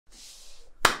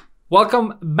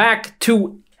Welcome back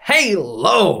to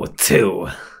Halo 2.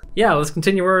 Yeah, let's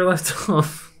continue where we left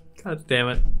off. God damn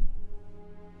it.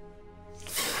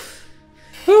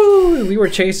 Woo, we were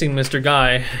chasing Mr.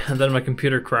 Guy, and then my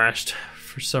computer crashed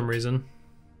for some reason.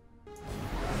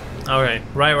 Okay,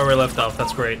 right where we left off,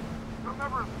 that's great. You'll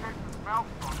never escape this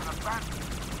maelstrom and abandon it.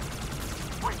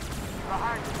 Wait, the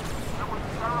hangar. There was a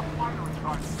Sarah fighter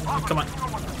inside. Come on.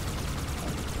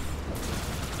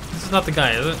 This is not the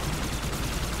guy, is it?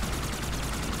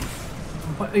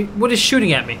 What is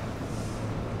shooting at me?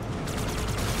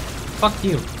 Fuck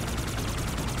you.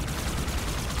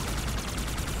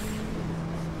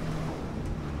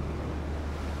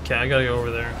 Okay, I gotta go over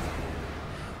there.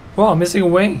 Wow, I'm missing a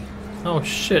wing. Oh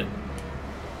shit.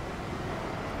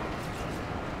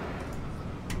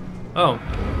 Oh.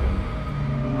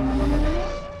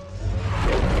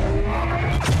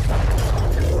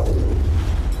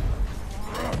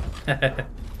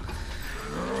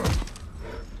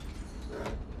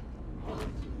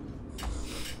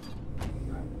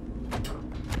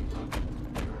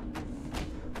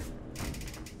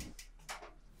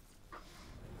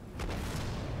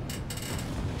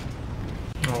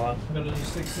 I'm gonna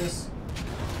just fix this.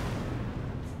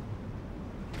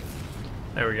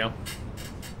 There we go.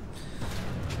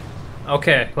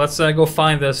 Okay, let's go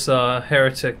find this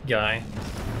heretic guy.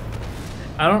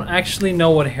 I don't actually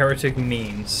know what heretic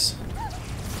means.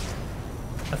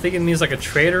 I think it means like a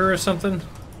traitor or something.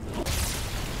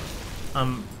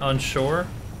 I'm unsure.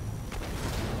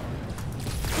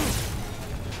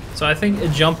 So I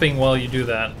think jumping while you do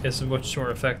that is much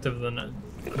more effective than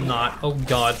not. Oh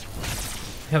god.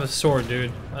 I have a sword,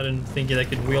 dude. I didn't think that I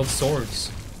could wield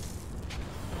swords.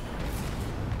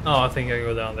 Oh, I think I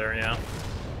go down there, yeah.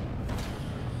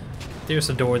 There's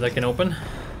a door that I can open.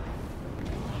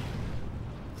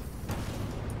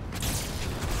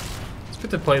 It's good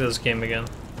to play this game again.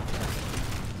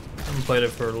 I haven't played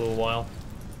it for a little while.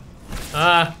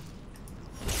 Ah!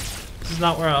 This is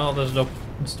not where oh, there's no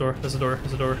there's a door, there's a door,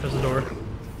 there's a door, there's a door.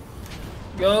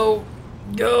 Go!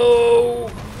 Go!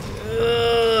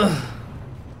 Ugh.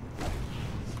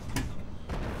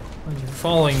 You're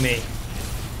following me.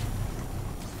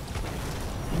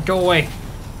 Go away.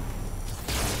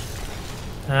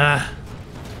 Ah.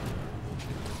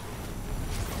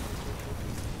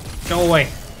 Go away.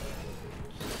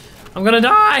 I'm gonna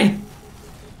die!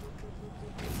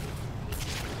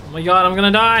 Oh my god, I'm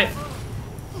gonna die!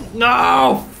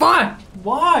 No! Fuck!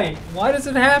 Why? Why does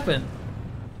it happen?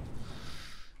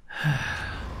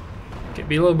 Okay,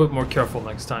 be a little bit more careful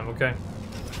next time, okay?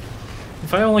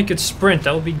 If I only could sprint,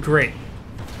 that would be great.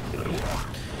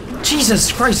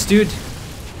 Jesus Christ, dude!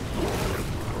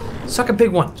 Suck a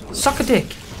big one. Suck a dick.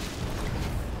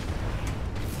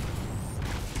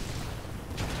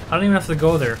 I don't even have to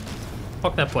go there.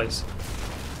 Fuck that place.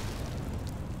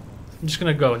 I'm just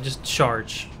gonna go. Just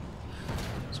charge.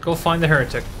 Let's go find the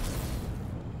heretic.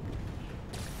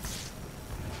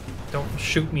 Don't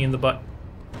shoot me in the butt.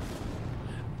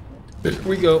 There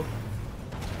we go.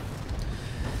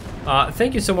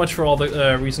 Thank you so much for all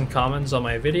the recent comments on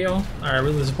my video. I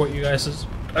really support you guys.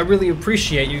 I really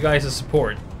appreciate you guys'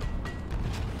 support.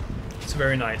 It's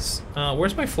very nice.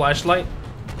 Where's my flashlight?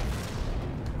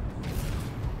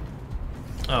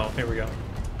 Oh, here we go.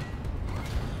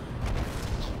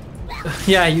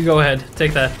 Yeah, you go ahead.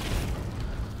 Take that.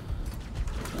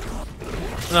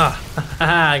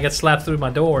 Ah, I got slapped through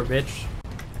my door, bitch.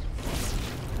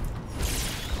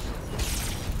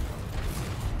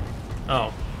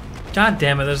 Oh. God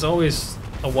damn it, there's always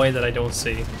a way that I don't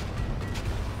see.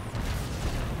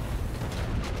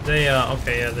 They,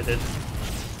 okay, yeah, they did.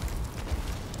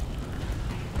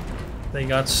 They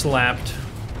got slapped.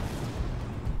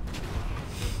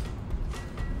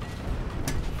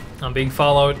 I'm being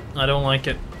followed. I don't like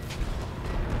it.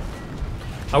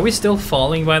 Are we still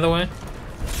falling, by the way?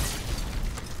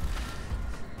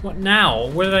 What now?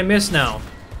 What did I miss now?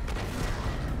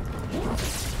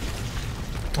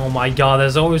 Oh my god,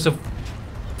 there's always a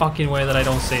fucking way that I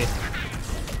don't see.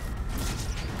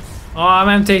 Oh, I'm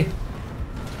empty.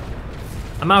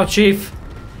 I'm out, Chief.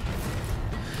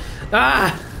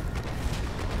 Ah!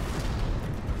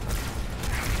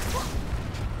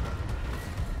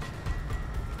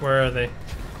 Where are they?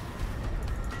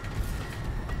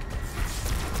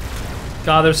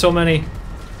 God, there's so many.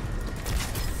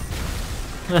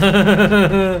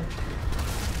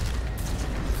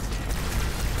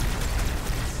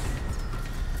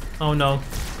 Oh no.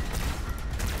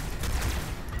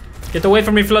 Get away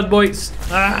from me, flood boys!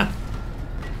 Ah!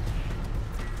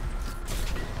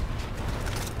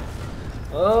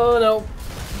 Oh no.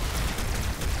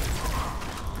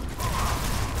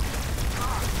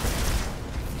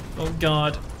 Oh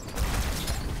god.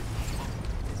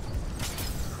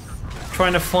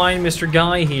 Trying to find Mr.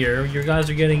 Guy here. You guys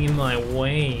are getting in my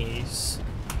ways.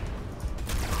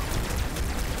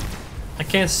 I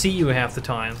can't see you half the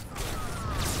time.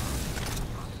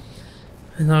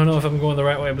 And I don't know if I'm going the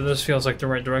right way, but this feels like the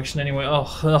right direction anyway.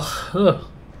 Oh, ugh, ugh.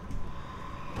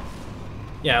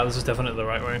 Yeah, this is definitely the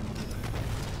right way.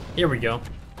 Here we go.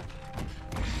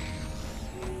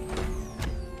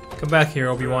 Come back here,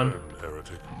 Obi-Wan.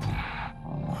 Heretic.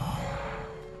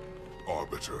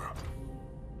 Arbiter,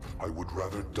 I would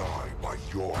rather die by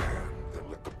your hand than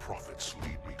let the prophets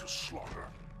lead me to slaughter.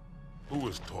 Who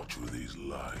has taught you these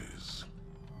lies?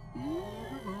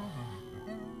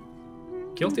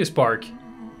 Guilty Spark.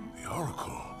 The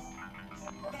Oracle.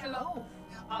 Hello,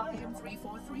 I am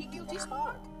 343 Guilty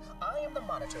Spark. I am the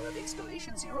monitor of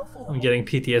Installation 04. I'm getting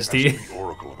PTSD. Ask the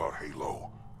Oracle about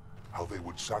Halo. How they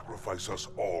would sacrifice us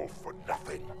all for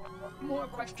nothing. More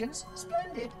questions?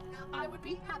 Splendid. I would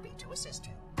be happy to assist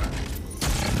you.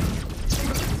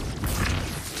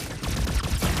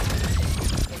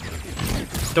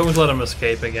 Don't let him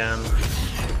escape again.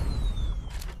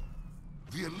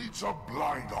 The elites are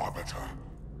blind, Arbiter.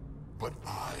 But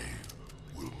I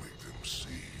will make them see.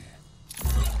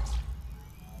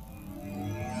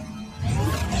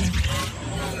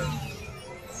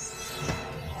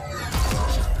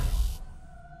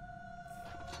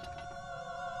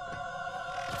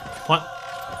 What?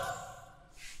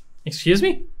 Excuse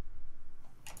me?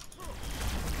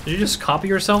 Did you just copy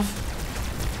yourself?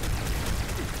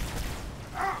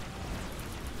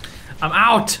 I'm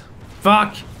out!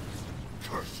 Fuck!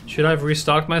 Should I have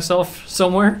restocked myself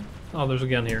somewhere? Oh, there's a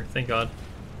gun here. Thank God.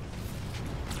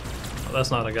 Oh, that's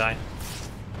not a guy.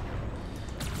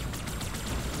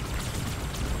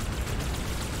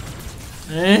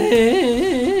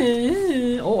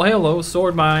 Oh, hello,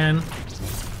 sword mine.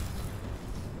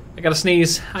 I gotta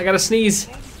sneeze. I gotta sneeze.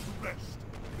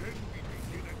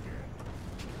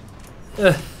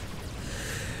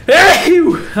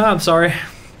 I'm sorry.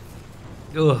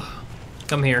 Ugh.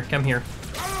 Come here, come here.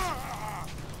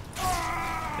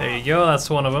 There you go, that's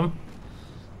one of them.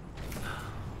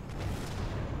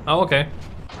 Oh, okay.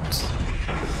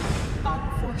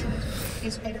 Unfortunately,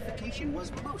 his edification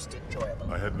was most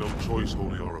enjoyable. I had no choice,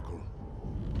 Holy Oracle.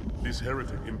 This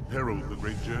heretic imperiled the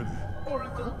great journey.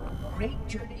 Oracle, great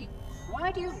journey.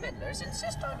 Why do you meddlers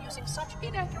insist on using such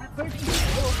inaccurate verbiage?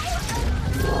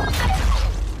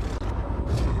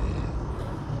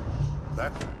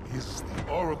 That is the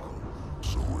Oracle.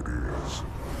 So it is.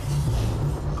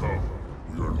 Come,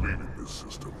 we are leaving this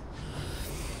system.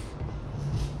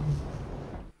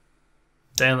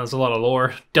 Damn, that's a lot of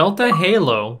lore. Delta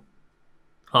Halo.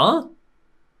 Huh?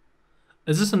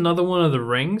 Is this another one of the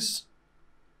rings?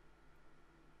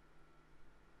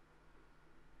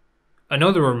 I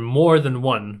know there were more than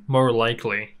one, more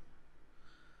likely.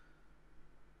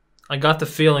 I got the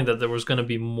feeling that there was going to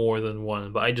be more than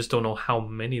one, but I just don't know how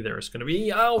many there's going to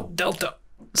be. Oh, Delta.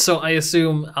 So I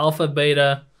assume Alpha,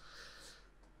 Beta,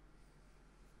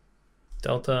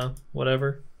 Delta,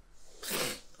 whatever.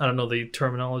 I don't know the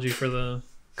terminology for the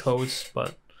codes,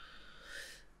 but...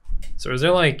 So is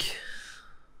there like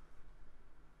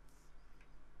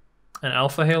an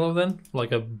Alpha Halo then?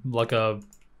 Like a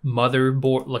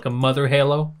motherboard, like a mother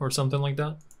Halo or something like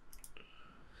that?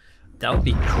 That would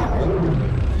be cool.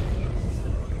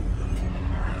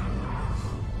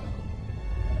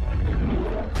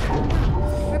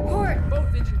 Report!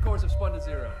 Both engine cores have spun to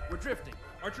zero. We're drifting.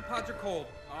 Archer pods are cold.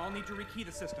 I'll need to rekey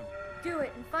the system. Do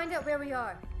it and find out where we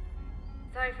are.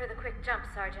 Sorry for the quick jump,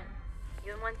 Sergeant.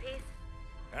 You in one piece?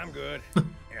 I'm good.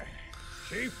 Yeah.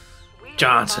 Chief? We are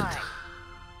Johnson. fine.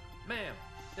 Ma'am,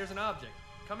 there's an object.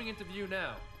 Coming into view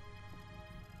now.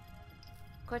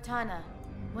 Cortana,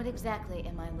 what exactly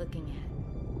am I looking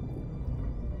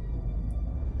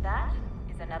at? That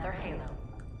is another Halo.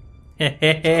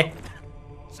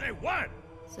 Say what?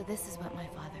 So this is what my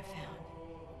father found.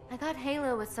 I thought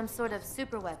Halo was some sort of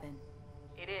super weapon.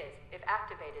 It is. If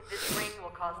activated, this ring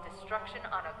will cause destruction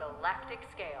on a galactic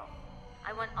scale.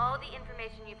 I want all the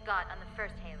information you've got on the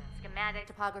first Halo. Schematic,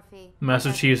 topography...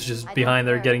 Master Chief's just behind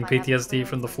there getting PTSD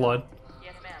from the flood.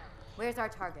 Yes, ma'am. Where's our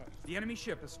target? The enemy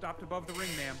ship has stopped above the ring,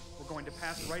 ma'am. We're going to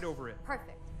pass right over it.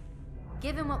 Perfect.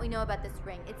 Given what we know about this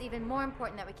ring, it's even more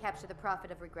important that we capture the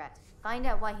Prophet of Regret. Find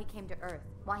out why he came to Earth,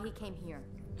 why he came here.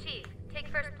 Chief, take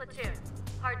first platoon.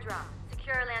 Hard drop.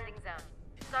 Secure our landing zone.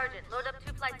 Sergeant, load up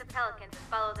 2 flights of Pelicans and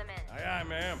follow them in. Aye, aye,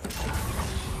 ma'am.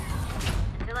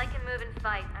 Until I can move and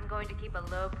fight, I'm going to keep a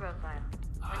low profile.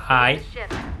 When you Hi. leave the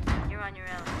ship, you're on your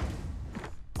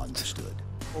own. Understood.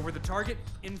 Over the target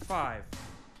in 5.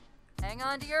 Hang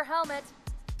on to your helmet.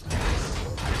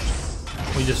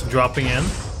 We just dropping in.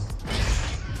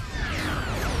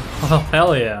 Oh,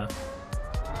 hell yeah.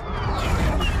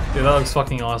 Dude, that looks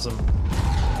fucking awesome.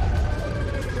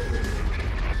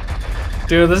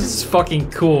 Dude, this is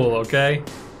fucking cool, okay?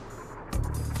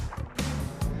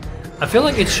 I feel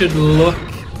like it should look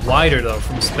wider though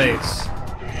from space.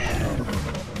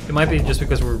 It might be just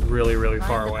because we're really, really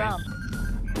far away.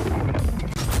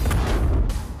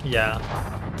 Yeah,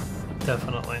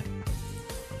 definitely.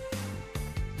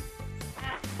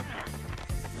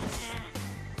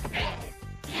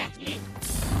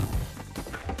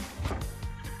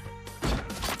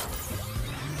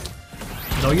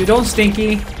 No, you don't,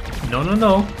 Stinky. No, no,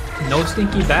 no. No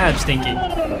Stinky, bad Stinky.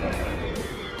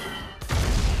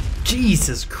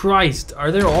 Jesus Christ,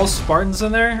 are there all Spartans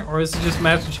in there? Or is it just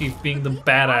Master Chief being the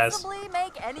badass?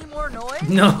 Make any more noise?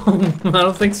 No, I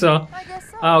don't think so. I guess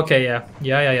so. Oh, okay, yeah.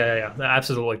 Yeah.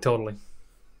 Absolutely, totally.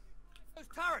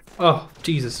 Oh,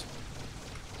 Jesus.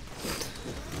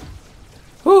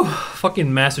 Whew,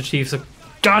 fucking Master Chief's a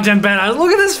goddamn badass.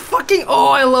 Look at this fucking... Oh,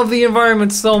 I love the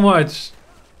environment so much.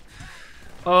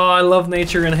 Oh, I love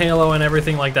nature and Halo and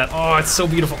everything like that. Oh, it's so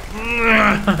beautiful.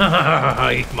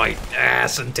 I eat my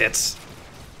ass and tits.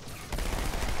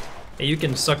 Hey, you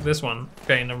can suck this one.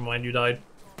 Okay, never mind, you died.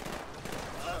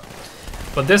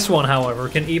 But this one, however,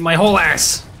 can eat my whole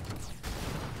ass.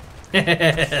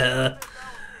 That's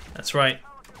right.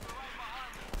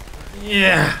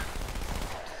 Yeah.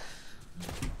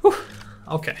 Whew.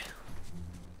 Okay.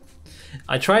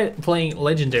 I tried playing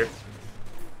Legendary.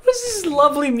 What is this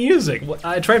lovely music?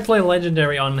 I tried playing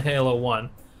Legendary on Halo 1.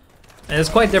 And it's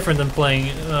quite different than playing,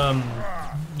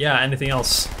 yeah, anything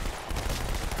else.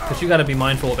 Because you gotta be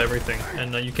mindful of everything,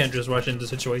 and you can't just rush into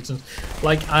situations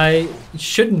like I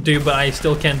shouldn't do, but I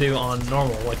still can do on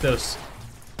normal, like this.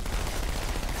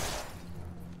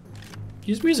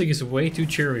 This music is way too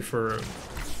cheery for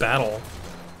battle.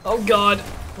 Oh god,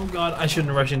 I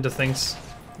shouldn't rush into things.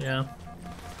 Yeah.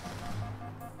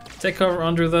 Take cover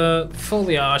under the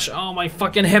foliage. Oh, my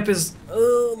fucking hip is...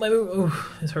 Oh, my...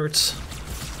 Oh, it hurts.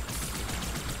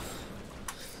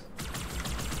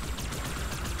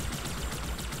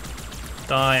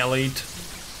 Die, elite.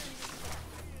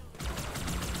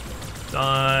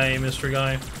 Die, Mr.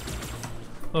 Guy.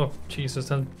 Oh, Jesus,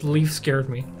 that leaf scared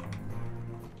me.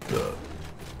 Ugh.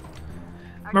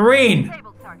 Marine!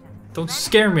 Don't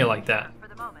scare me like that.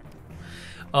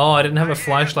 Oh, I didn't have a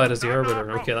flashlight as the arbiter.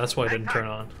 Okay, that's why I didn't turn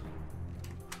on.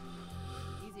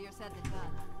 Easier said than done.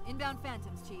 Inbound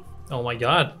phantoms, Chief. Oh my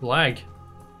god, lag.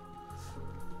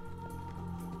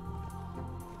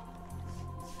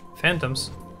 Phantoms?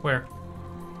 Where?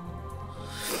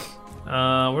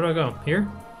 Where do I go? Here?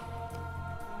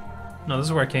 No, this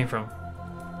is where I came from.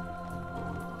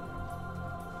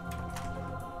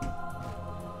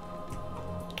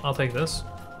 I'll take this.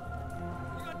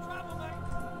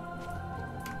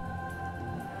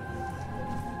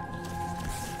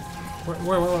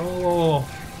 Whoa.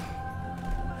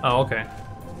 Oh, okay.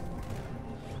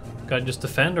 Gotta just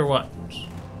defend or what?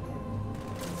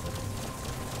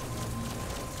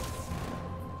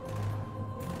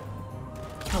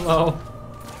 Hello.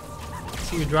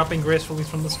 See you dropping gracefully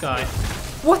from the sky.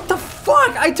 What the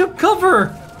fuck? I took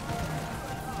cover!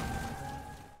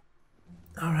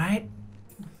 Alright.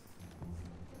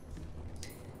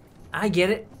 I get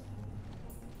it.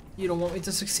 You don't want me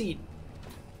to succeed.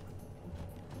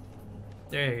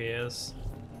 There he is.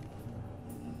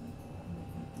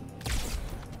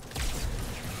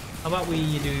 How about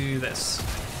we do this?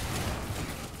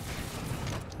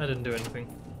 I didn't do anything.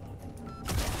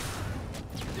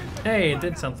 Hey, it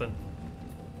did something.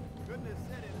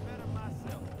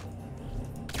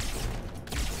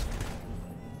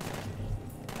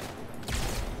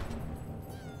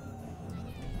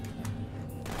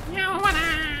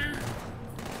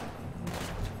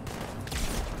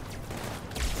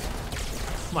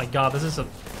 Oh my god, this is an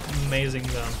amazing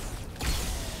gun.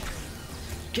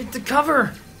 Get the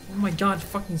cover! Oh my god,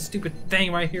 fucking stupid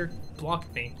thing right here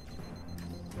blocked me.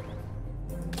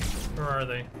 Where are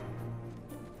they?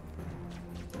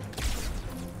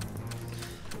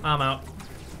 I'm out.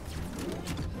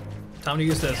 Time to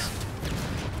use this.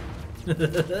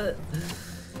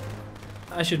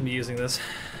 I shouldn't be using this.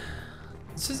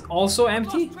 This is also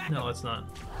empty? No, it's not.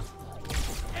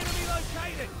 Enemy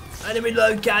located! Enemy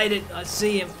located! I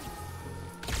see him.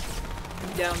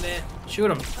 He's down there. Shoot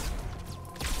him.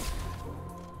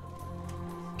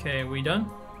 Okay, we done?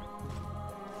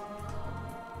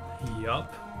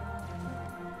 Yup.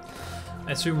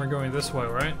 I assume we're going this way,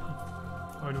 right?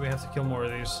 Or do we have to kill more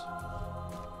of these?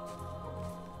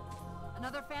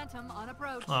 Another phantom on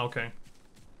approach. Oh, okay.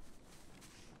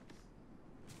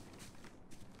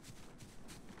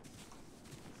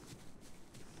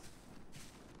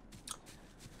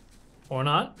 Or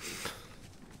not.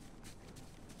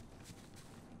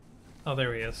 Oh,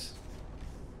 there he is.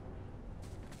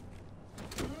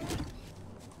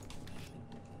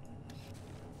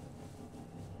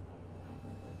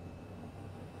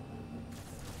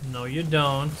 No, you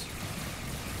don't.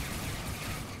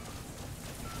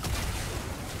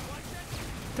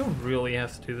 Don't really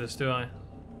have to do this, do I?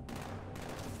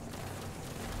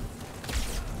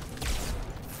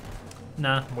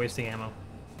 Nah, I'm wasting ammo.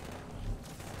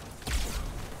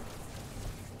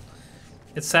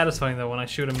 It's satisfying though when I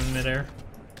shoot him in midair.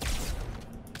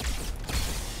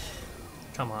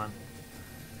 Come on.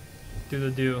 Do the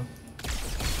do.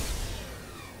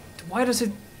 Why does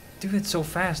it do it so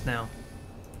fast now?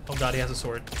 Oh god, he has a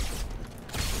sword.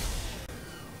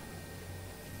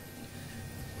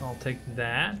 I'll take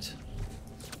that.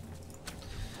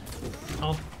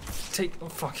 I'll take... oh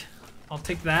fuck. I'll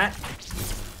take that.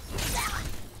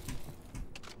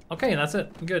 Okay, that's it.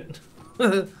 I'm good.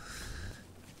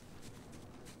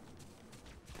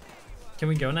 Can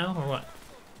we go now, or what?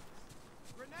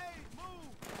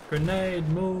 Grenade,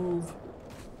 move!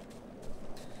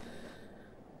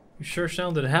 You sure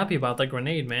sounded happy about that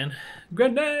grenade, man.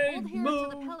 Grenade, Hold here move!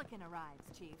 until the Pelican arrives,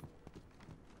 Chief.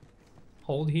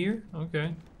 Hold here?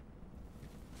 Okay.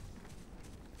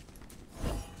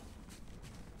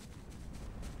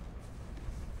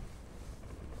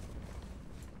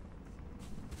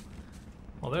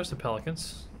 Well, there's the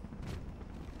Pelicans.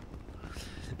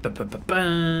 Here comes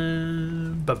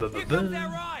that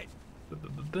ride!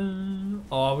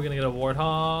 Oh, we're gonna get a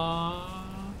warthog.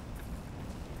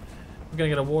 We're gonna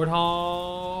get a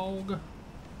warthog.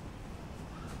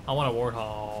 I want a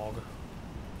warthog.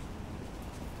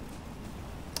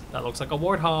 That looks like a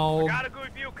warthog. Got a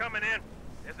good view coming in.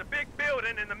 There's a big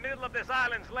building in the middle of this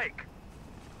island's lake.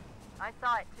 I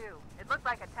saw it too. It looked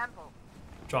like a temple.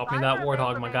 Drop me that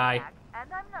warthog, my guy. And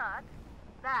I'm not.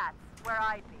 That's where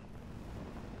I'd be.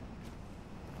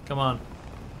 Come on.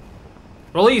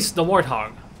 Release the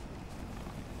warthog.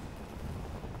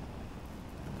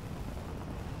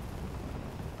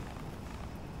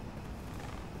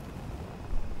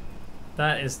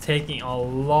 That is taking a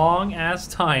long ass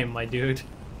time, my dude.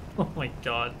 Oh my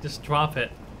god, just drop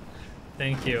it.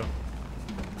 Thank you.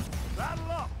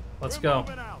 Let's go.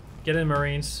 Get in,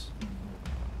 Marines.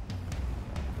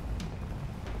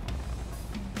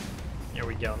 Here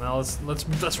we go. Now let's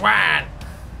ride.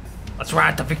 Let's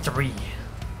ride to victory.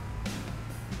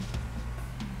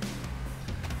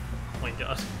 Oh my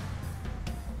god.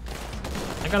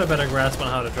 I got a better grasp on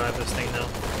how to drive this thing now.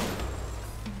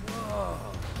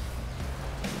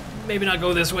 Maybe not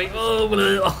go this way. Oh,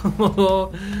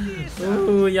 oh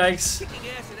yikes.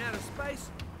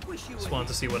 Just wanted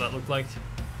to see what that looked like.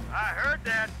 I heard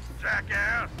that,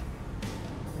 jackass.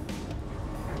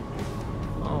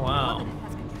 Oh wow. Covenant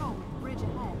has control of the bridge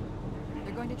ahead.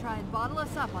 They're going to try and bottle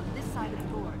us up on this side of the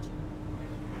gorge.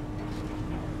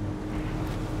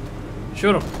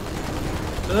 Shoot him.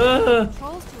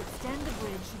 Controls to extend the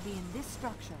bridge should be in this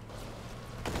structure.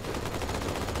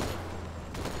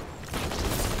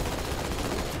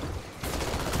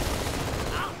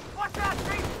 Watch out,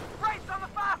 Chief! Brakes on the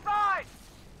far side!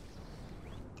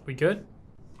 We good?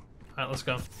 Alright, let's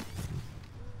go.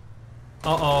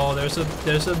 Uh-oh, there's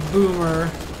a boomer.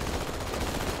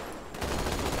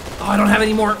 Oh, I don't have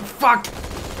any more. Fuck!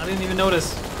 I didn't even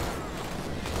notice.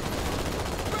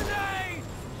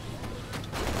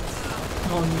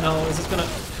 Oh no, is this gonna...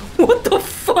 What the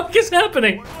fuck is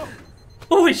happening?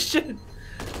 Holy shit.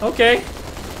 Okay.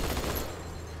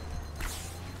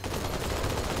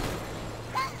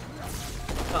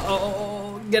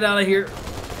 Uh-oh, get out of here.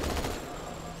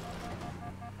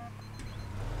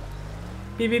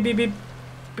 Beep, beep, beep, beep.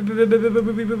 Beep, beep, beep, beep, beep,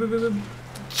 beep, beep, beep, beep, beep.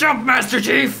 Jump, Master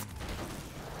Chief!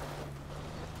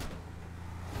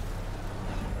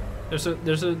 There's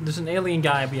an alien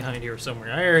guy behind here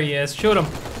somewhere. There he is. Shoot him.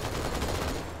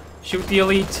 Shoot the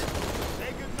elite.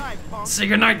 Say goodnight, punk. Say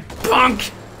goodnight,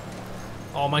 punk!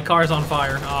 Oh, my car's on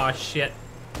fire. Oh shit.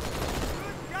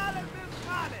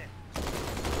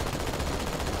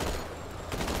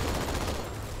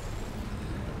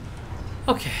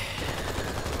 Okay.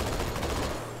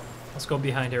 Let's go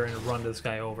behind here and run this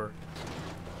guy over.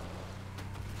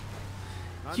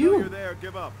 I know You you're there.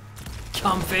 Give up.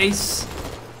 cum face.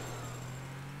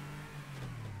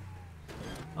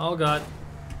 Oh god.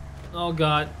 Oh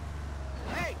god.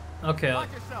 Hey, Okay.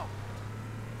 watch yourself.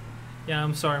 Yeah,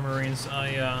 I'm sorry, Marines.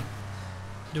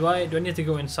 Do I need to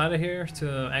go inside of here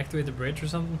to activate the bridge or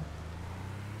something?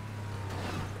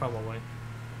 Probably.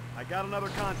 I got another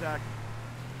contact.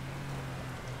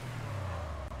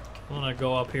 I'm gonna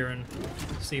go up here and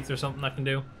see if there's something I can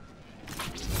do.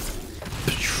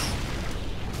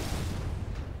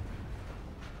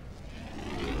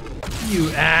 You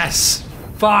ass!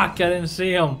 Fuck, I didn't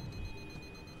see him.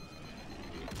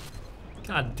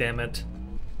 God damn it.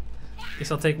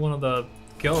 Guess I'll take one of the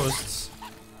ghosts.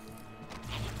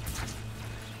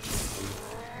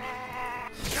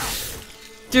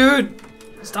 Dude!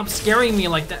 Stop scaring me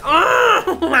like that.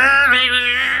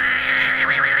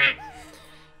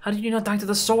 How did you not die to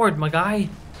the sword, my guy?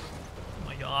 Oh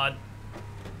my god.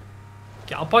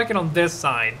 Okay, I'll park it on this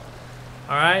side.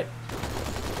 Alright?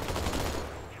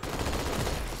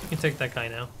 You can take that guy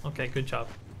now. Okay, good job.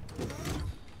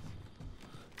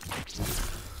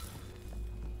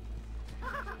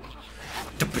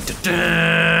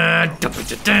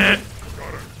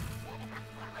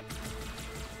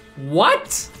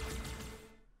 What?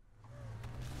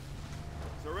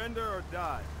 Surrender or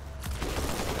die.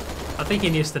 I think he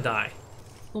needs to die.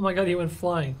 Oh my god, he went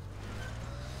flying.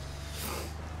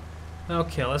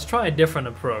 Okay, let's try a different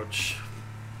approach.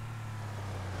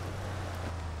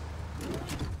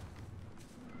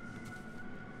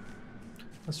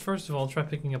 Let's first of all try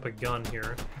picking up a gun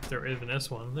here, if there even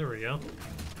is one. There we go.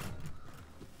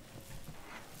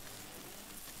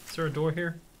 Is there a door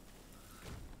here?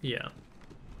 Yeah.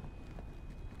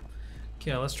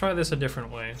 Okay, let's try this a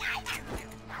different way.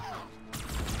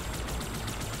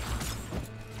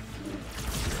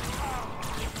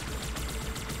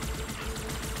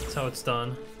 That's how it's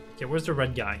done. Okay, where's the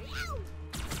red guy?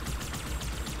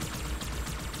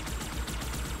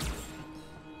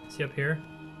 Is he up here?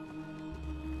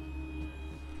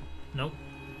 Nope.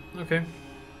 Okay.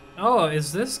 Oh,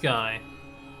 it's this guy.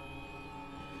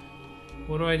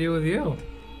 What do I do with you?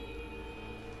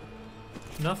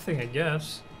 Nothing, I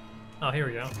guess. Oh, here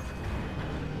we go.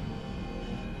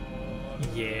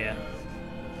 Yeah.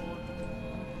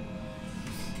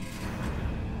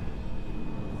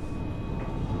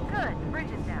 Good, the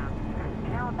bridge is down.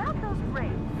 Now about those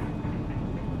rings.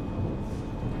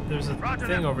 There's a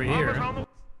thing over here.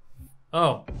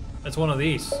 Oh, it's one of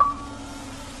these.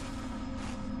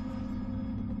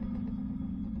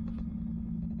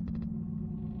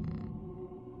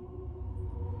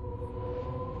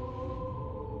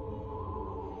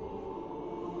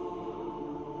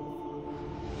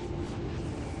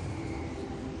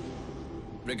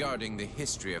 Regarding the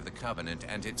history of the Covenant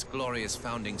and its glorious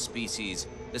founding species,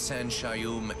 the San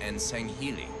Shayum and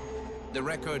Sanghili, the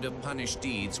record of punished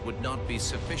deeds would not be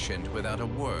sufficient without a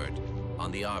word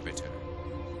on the Arbiter.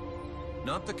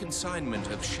 Not the consignment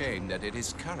of shame that it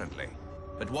is currently,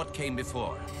 but what came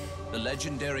before, the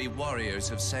legendary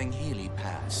warriors of Sanghili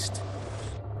past.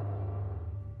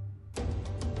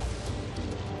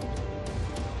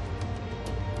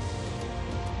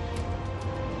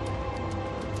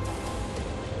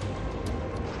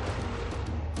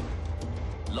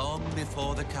 Long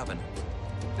before the Covenant,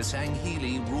 the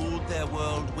Sanghili ruled their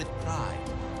world with pride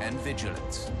and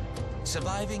vigilance,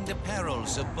 surviving the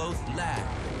perils of both land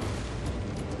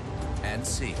and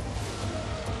sea.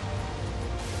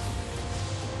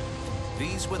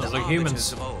 These were the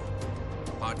arbiters of old,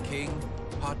 part king,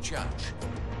 part judge,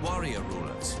 warrior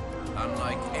rulers,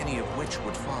 unlike any of which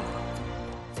would follow.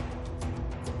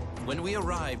 When we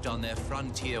arrived on their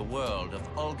frontier world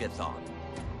of Ulgathon,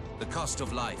 the cost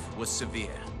of life was severe.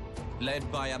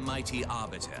 Led by a mighty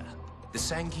arbiter, the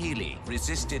Sanghili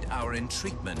resisted our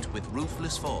entreatment with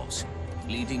ruthless force,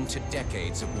 leading to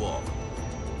decades of war.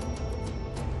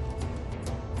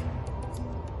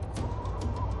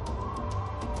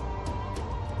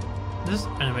 This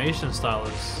animation style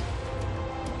is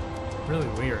really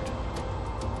weird.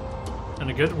 In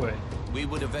a good way. We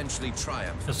would eventually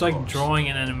triumph. It's like drawing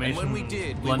and animation and when we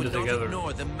did, blended we would together. Not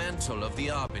ignore the mantle of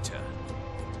the Arbiter.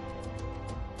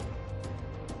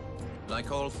 Like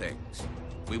all things,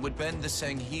 we would bend the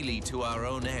Sanghili to our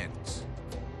own ends.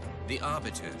 The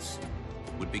Arbiters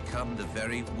would become the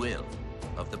very will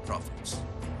of the Prophets.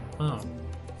 Oh.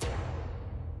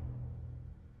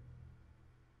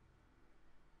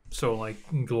 So like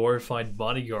glorified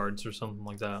bodyguards or something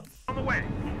like that. On the way.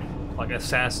 Like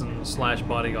assassins slash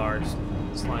bodyguards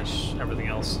slash everything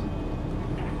else.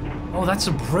 Oh, that's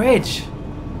a bridge!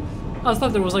 I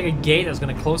thought there was like a gate that was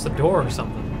gonna close the door or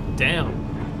something. Damn.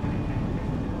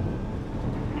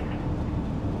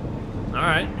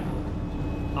 Alright.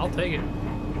 I'll take it.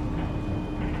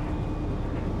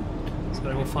 So I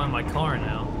gotta go find my car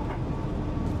now.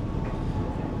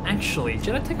 Actually,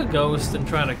 should I take a ghost and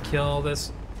try to kill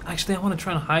this? Actually, I want to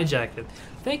try and hijack it.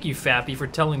 Thank you, Fappy, for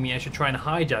telling me I should try and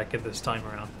hijack it this time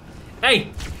around.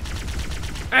 Hey!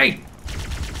 Hey!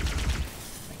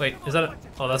 Wait, is that a...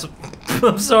 Oh, that's a...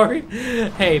 I'm sorry.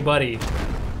 Hey, buddy.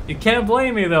 You can't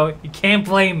blame me, though. You can't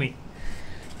blame me.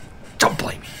 Don't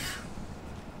blame me.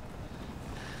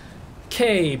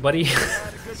 Okay, buddy.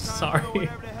 Sorry.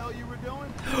 Whatever the hell you were doing?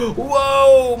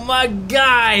 Whoa, my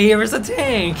guy! Here's a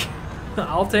tank!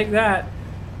 I'll take that.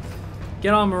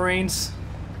 Get on, Marines.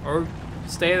 Or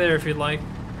stay there if you'd like.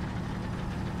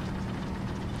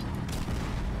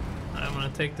 I'm gonna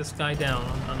take this guy down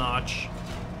a notch.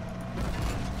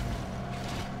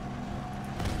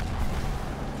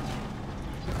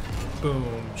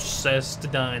 Boom, says the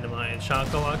dynamite.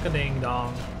 Shakalaka ding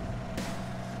dong.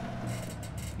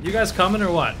 You guys coming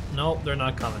or what? Nope, they're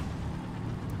not coming.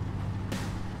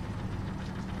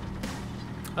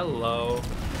 Hello.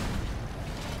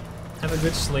 Have a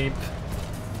good sleep.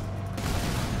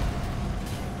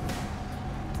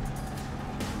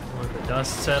 When the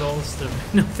dust settles, there'll be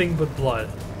nothing but blood.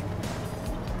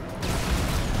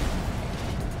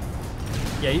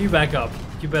 Yeah, you back up.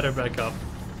 You better back up.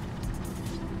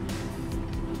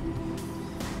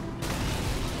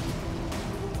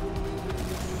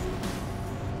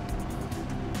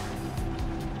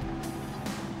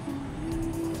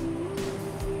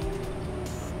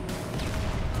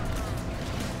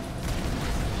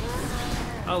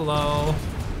 Hello.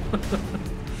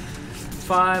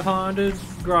 500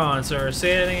 grunts are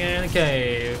sitting in a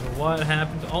cave. What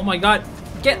happened? Oh my god.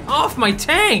 Get off my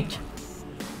tank!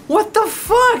 What the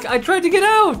fuck? I tried to get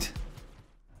out.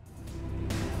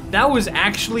 That was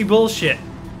actually bullshit.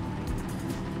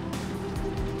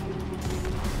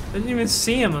 Didn't even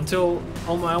see him until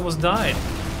I almost died.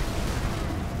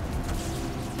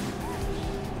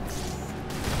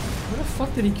 Where the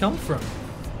fuck did he come from?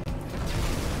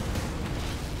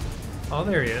 Oh,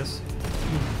 there he is.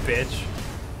 You bitch.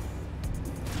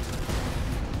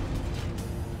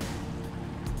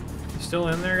 You still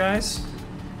in there, guys?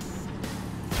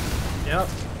 Yep.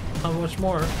 How much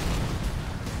more?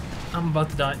 I'm about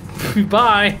to die.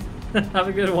 Bye! Have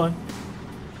a good one.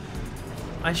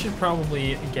 I should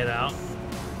probably get out.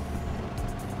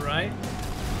 Right?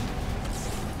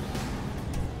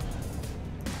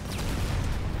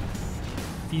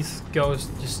 These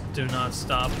ghosts just do not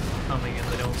stop coming and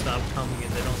they don't stop coming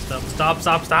and they don't stop. Stop,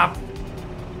 stop, stop!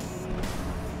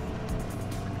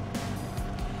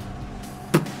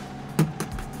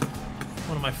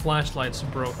 One of my flashlights is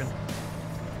broken.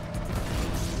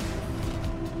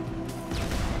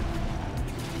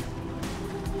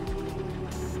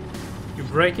 You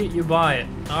break it, you buy it.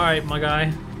 Alright, my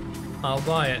guy. I'll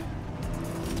buy it.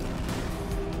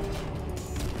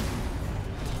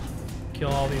 Kill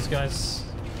all these guys.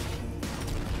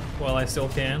 While I still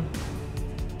can.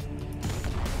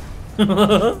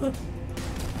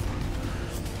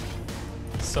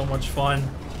 So much fun.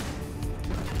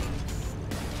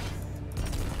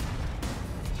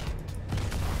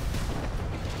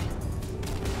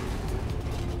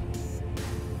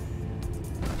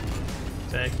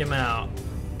 Take him out.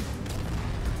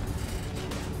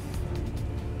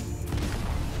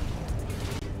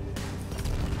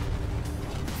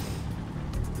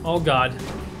 Oh god.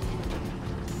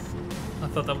 I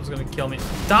thought that was gonna kill me.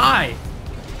 Die!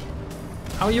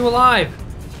 How are you alive?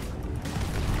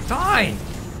 Die!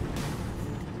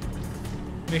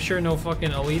 Make sure no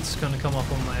fucking elite's gonna come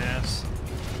up on my ass.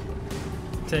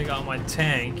 Take out my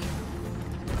tank.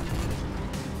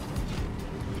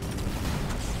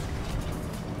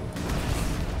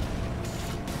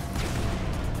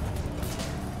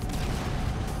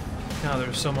 God,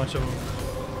 there's so much of them.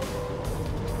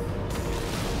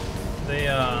 They,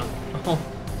 oh.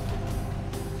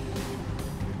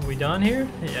 Are we done here?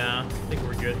 Yeah, I think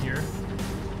we're good here.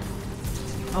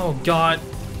 Oh god.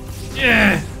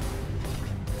 Yeah.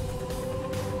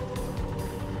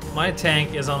 My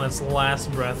tank is on its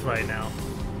last breath right now.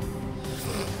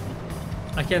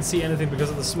 I can't see anything because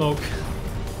of the smoke.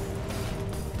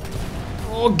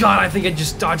 Oh god, I think I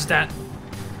just dodged that.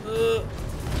 Oh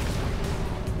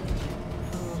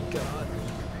god.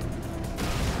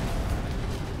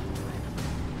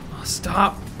 Oh,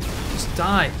 stop. Just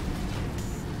die.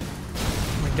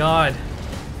 Oh my god.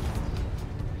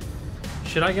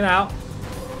 Should I get out?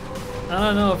 I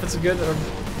don't know if it's good or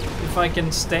if I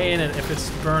can stay in it if it's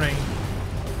burning.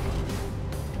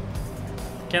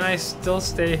 Can I still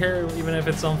stay here even if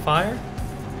it's on fire?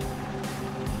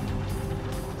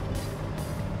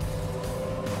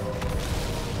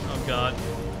 Oh god.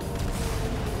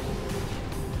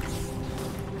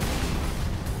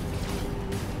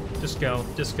 Just go,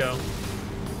 just go.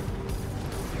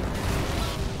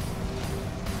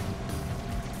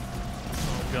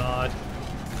 Oh god.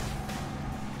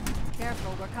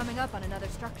 Careful, we're coming up on another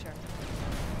structure.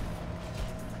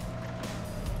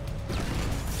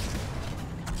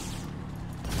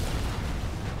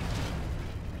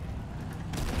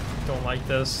 Don't like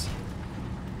this.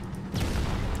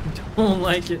 Don't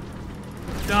like it.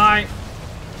 Die!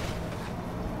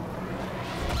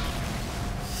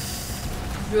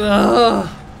 Ugh.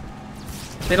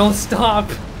 They don't stop.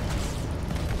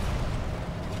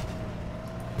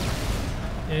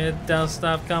 It don't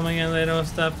stop coming and they don't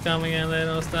stop coming and they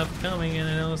don't stop coming and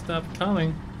they don't stop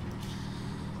coming.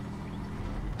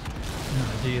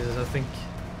 Oh, Jesus, I think...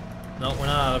 No, we're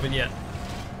not out of it yet.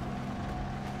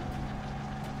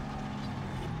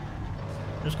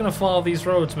 I'm just gonna follow these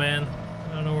roads, man.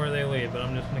 I don't know where they lead, but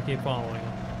I'm just gonna keep following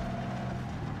them.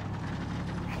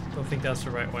 Don't think that's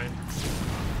the right way.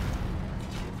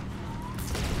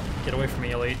 Get away from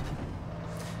me, Elite.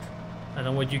 I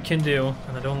know what you can do,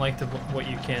 and I don't like what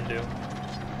you can do.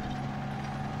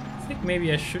 I think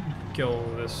maybe I should go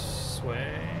this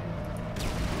way.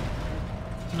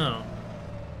 No.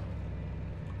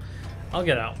 I'll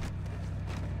get out.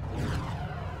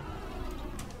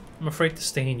 I'm afraid to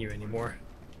stay in you anymore.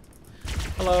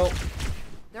 Hello.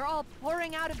 They're all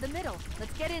pouring out of the middle.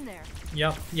 Let's get in there.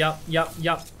 Yup.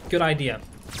 Good idea.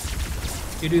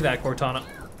 You do that, Cortana.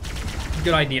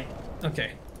 Good idea.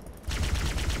 Okay.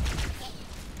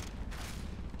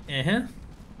 Uh-huh.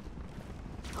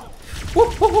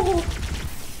 Whoop.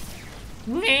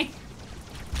 Meh.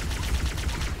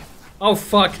 Oh,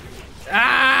 fuck.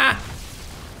 Ah!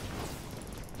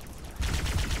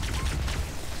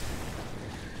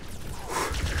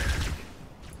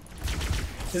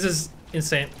 This is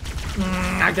insane.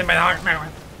 I can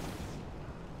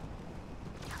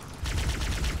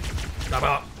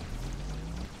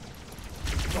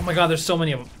Oh my god, there's so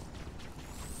many of them.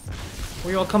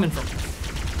 Where are you all coming from?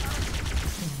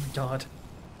 Oh my god.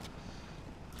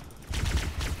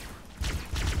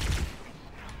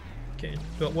 Okay,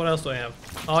 but what else do I have?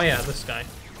 Oh yeah, this guy.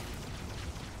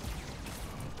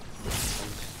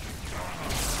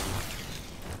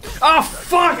 Oh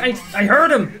fuck! I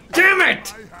heard him! Damn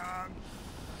it!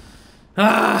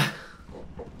 Ah!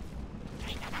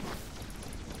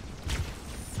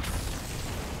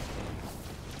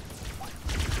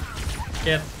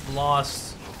 Get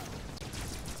lost.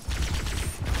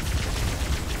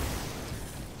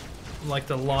 Like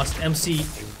the lost MC.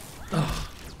 Ugh.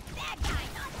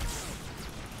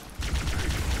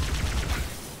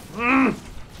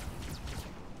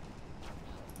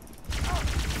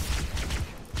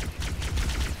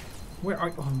 Where are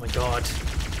you? Oh my god.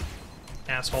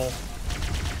 Asshole.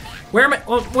 Where am I?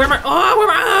 Oh, where am I? Oh, where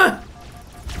am I? Ah!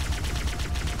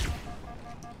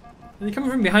 Are they coming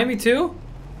from behind me too?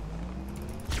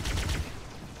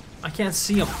 I can't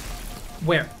see them.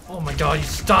 Where? Oh my god, you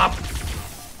stop!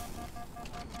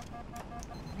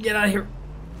 Get out of here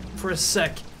for a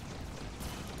sec.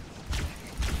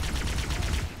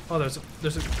 Oh, there's a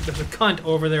cunt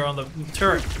over there on the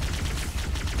turret.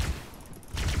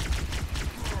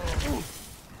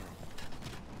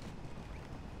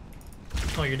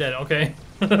 Oh, you're dead. Okay.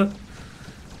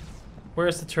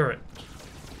 Where's the turret?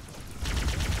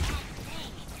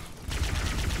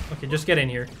 Okay, just get in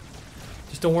here.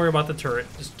 Just don't worry about the turret.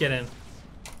 Just get in.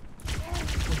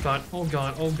 Oh god. Oh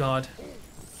god. Oh god.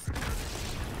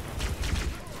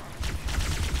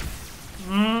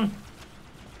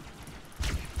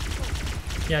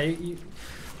 Yeah, you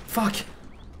fuck.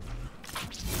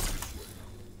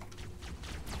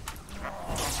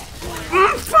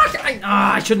 Fuck!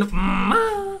 I shouldn't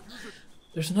have.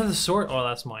 There's another sword. Oh,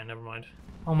 that's mine. Never mind.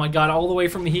 Oh my god, all the way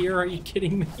from here? Are you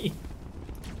kidding me?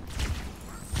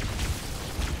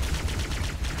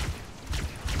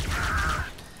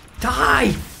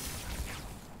 Die!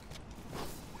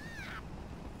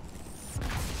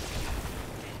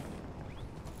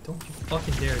 Don't you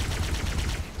fucking dare.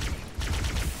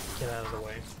 Get out of the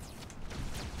way.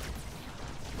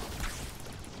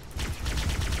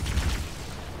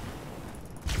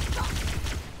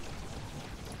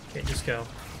 Okay, just go.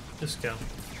 Just go.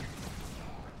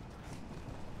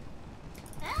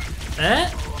 Eh?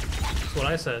 That's what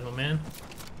I said, my man.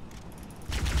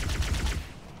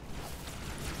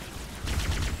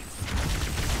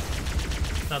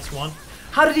 That's one.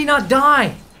 How did he not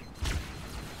die?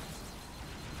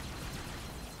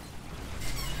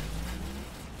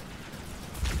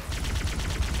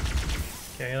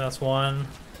 Okay, that's one.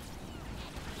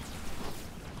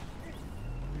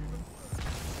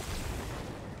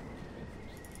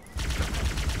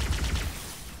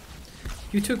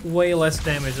 You took way less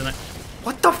damage than I...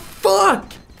 What the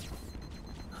fuck?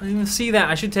 I didn't even see that.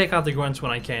 I should take out the grunts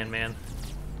when I can, man.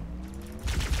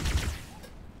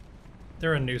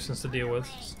 They're a nuisance to deal with,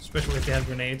 especially if they have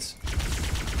grenades.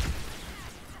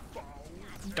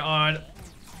 God.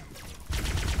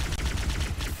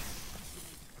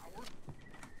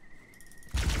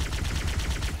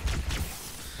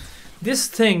 This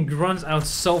thing runs out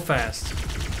so fast.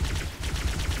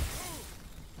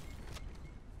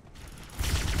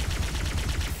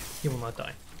 He will not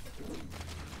die.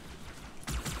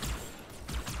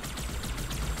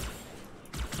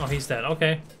 Oh, he's dead.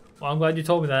 Okay. Well, I'm glad you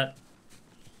told me that.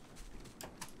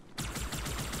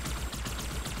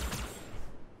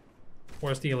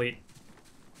 Where's the elite?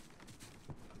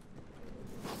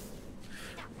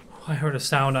 I heard a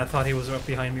sound. I thought he was up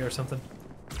behind me or something.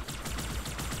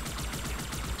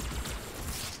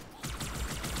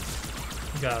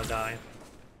 You gotta die.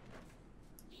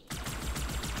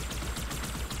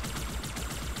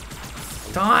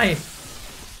 Die!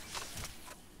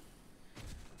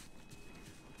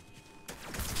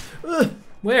 Ugh!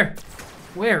 Where?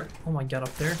 Where? Oh my god,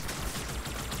 up there.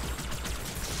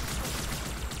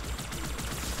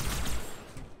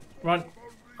 Run!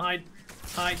 Hide!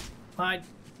 Hide! Hide!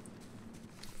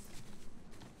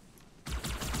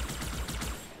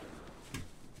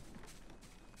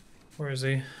 Where is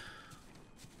he?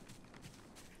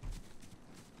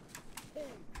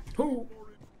 Who?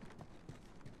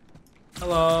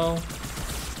 Hello.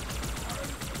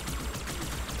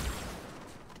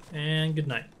 And good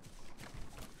night.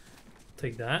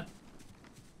 Take that.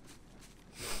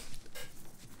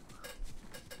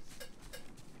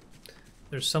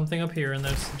 There's something up here, and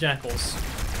there's jackals.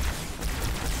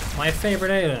 My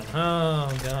favorite alien.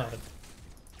 Oh god.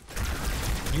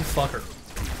 You fucker.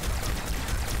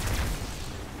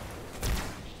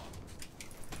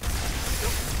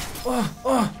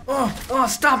 Oh,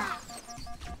 stop!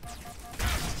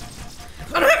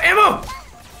 I don't have ammo!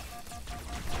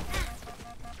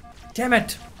 Damn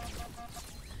it!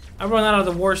 I run out of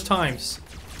the worst times.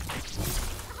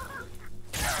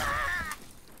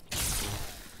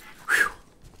 Whew.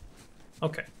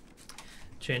 Okay.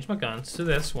 Change my guns to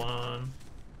this one.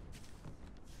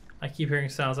 I keep hearing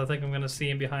sounds. I think I'm gonna see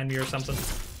him behind me or something.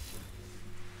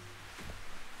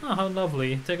 Oh, how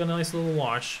lovely. Take a nice little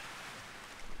wash.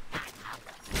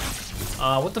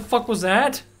 What the fuck was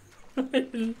that?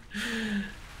 I'm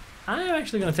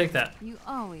actually gonna take that. You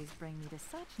always bring me to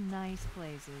such nice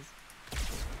places.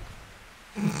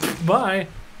 Bye.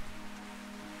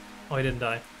 Oh, he didn't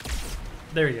die.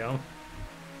 There you go.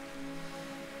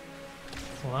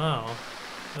 Wow.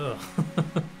 Ugh.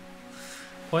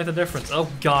 Quite the difference. Oh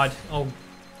god. Oh,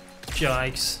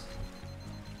 yikes.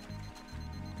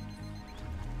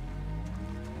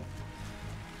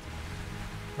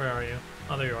 Where are you?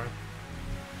 Oh, there you are.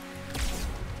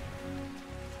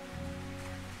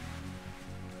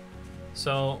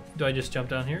 So, do I just jump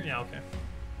down here? Yeah, okay.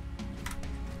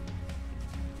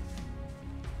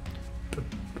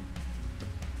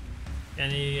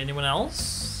 Anyone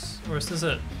else? Or is this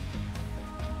it?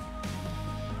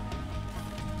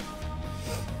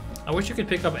 I wish you could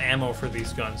pick up ammo for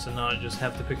these guns and not just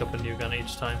have to pick up a new gun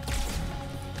each time.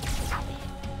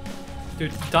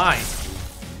 Dude, die!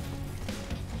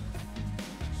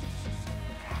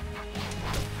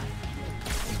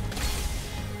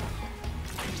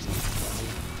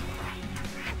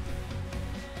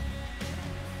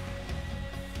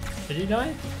 Did he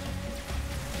die?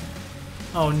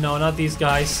 Oh no, not these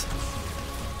guys.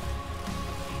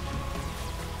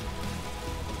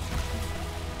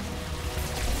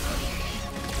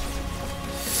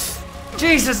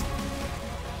 Jesus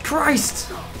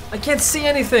Christ! I can't see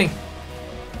anything!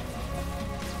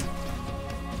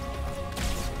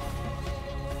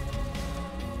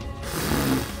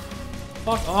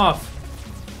 Fuck off.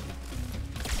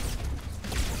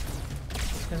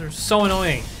 These guys are so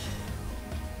annoying.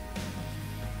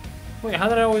 Wait, how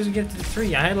did I always get to the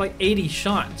 3? I had like 80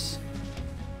 shots.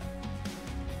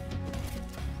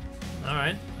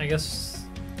 Alright, I guess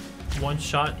 1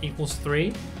 shot equals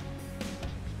 3.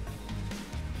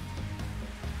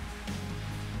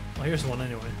 Well, here's one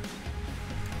anyway.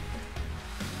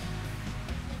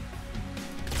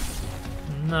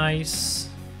 Nice.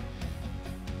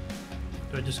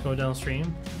 Do I just go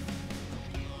downstream?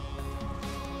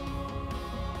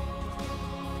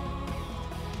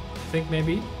 I think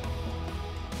maybe.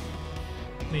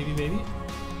 Maybe.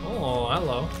 Oh,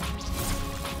 hello.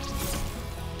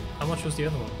 How much was the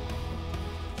other one?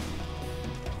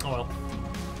 Oh well.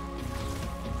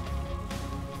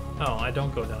 Oh, I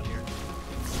don't go down here.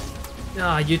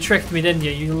 Ah, you tricked me, didn't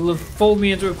you? You fooled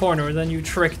me into a corner and then you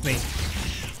tricked me.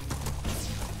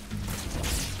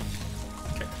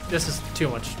 Okay, this is too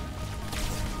much.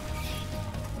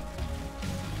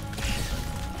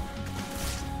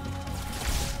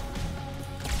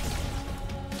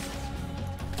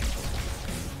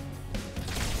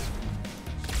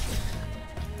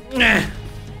 Nah.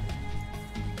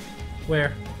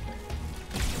 Where?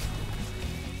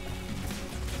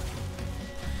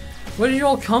 Where did you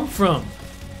all come from?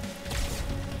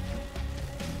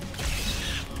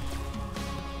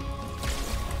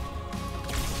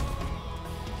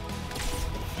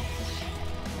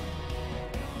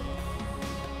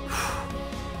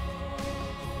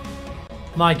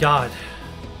 My god.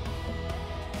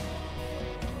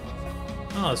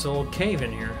 Oh, it's a little cave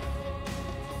in here.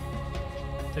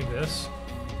 Take this.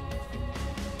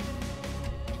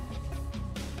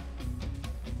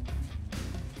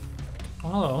 Oh,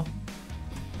 hello.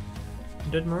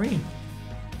 Dead Marine.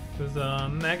 With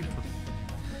Magnum.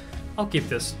 I'll keep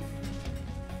this.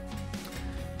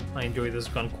 I enjoy this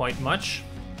gun quite much.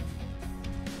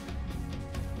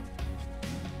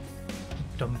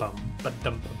 Dum bum ba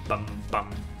dum bum bum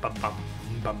bum bum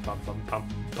bum bum bum bum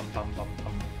bum bum bum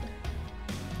bum.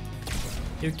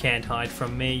 You can't hide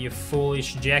from me, you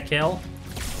foolish jackal.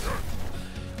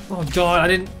 Oh god, I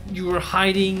didn't. You were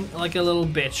hiding like a little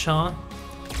bitch, huh?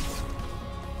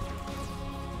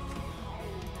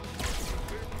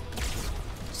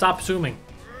 Stop zooming.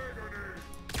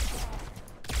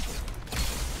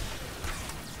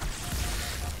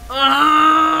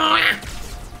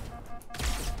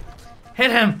 Hit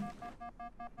him!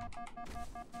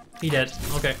 He dead.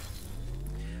 Okay.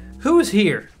 Who's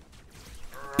here?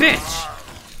 Bitch!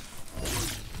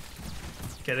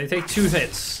 Okay, they take 2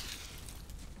 hits.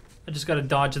 I just gotta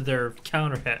dodge their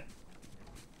counter hit.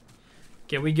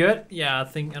 Okay, we good? Yeah, I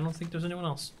don't think there's anyone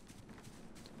else.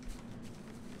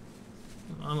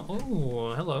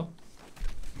 Oh, hello.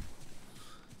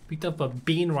 Picked up a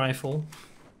bean rifle.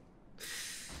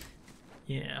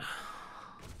 Yeah.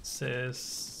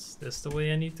 Is this the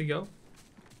way I need to go?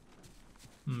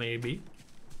 Maybe.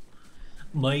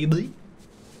 Maybe.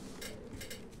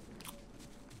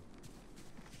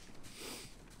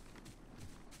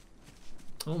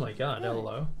 Oh my god,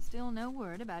 hello. Still no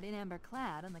word about In Amber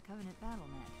Clad on the Covenant battle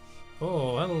net.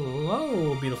 Oh,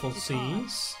 hello, beautiful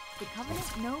seas. The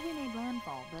Covenant know we made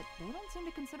landfall, but they don't seem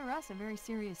to consider us a very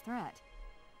serious threat.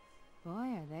 Boy,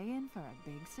 are they in for a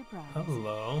big surprise.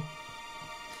 Hello.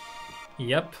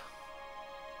 Yep.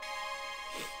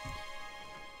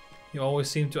 You always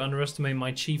seem to underestimate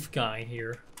my chief guy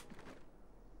here.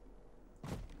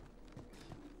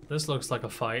 This looks like a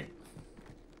fight.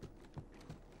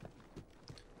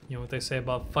 You know what they say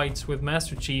about fights with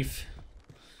Master Chief?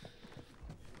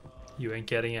 You ain't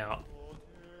getting out.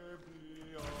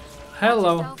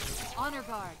 Hello. Honor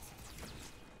guards.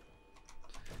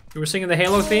 You were singing the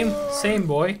Halo theme? Same,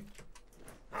 boy.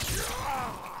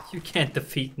 You can't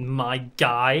defeat my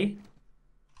guy.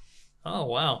 Oh,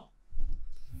 wow.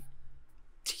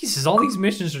 Jesus, all these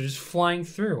missions are just flying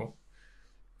through.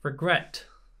 Regret.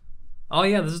 Oh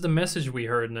yeah, this is the message we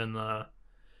heard in the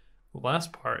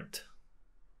last part.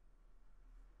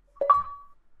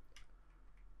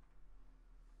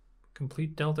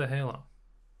 Complete Delta Halo.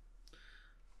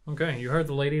 Okay, you heard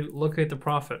the lady. Locate the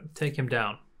Prophet. Take him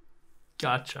down.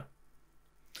 Gotcha.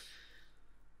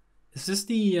 Is this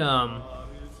the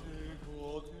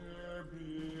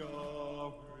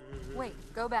Wait,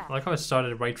 go back. I like how it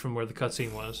started right from where the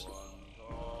cutscene was.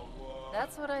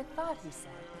 That's what I thought he said.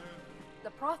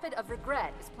 The Prophet of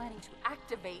Regret is planning to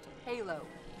activate Halo.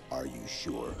 Are you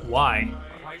sure? Why?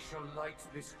 I shall light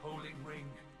this holy ring,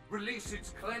 release its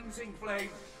cleansing flame,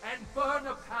 and burn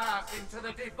a path into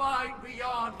the divine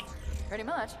beyond. Pretty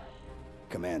much.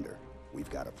 Commander, we've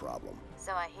got a problem.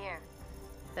 So I hear.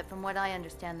 But from what I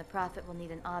understand, the Prophet will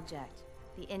need an object,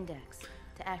 the Index,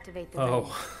 to activate the ring.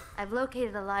 I've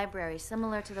located a library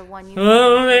similar to the one you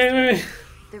found.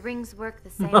 The rings work the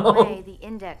same way. The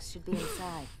Index should be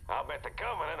inside. I'll bet the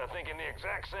Covenant are thinking the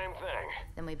exact same thing.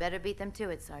 Then we better beat them to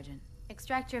it, Sergeant.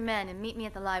 Extract your men and meet me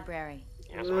at the library.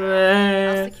 Yes,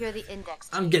 ma'am. I'll secure the Index.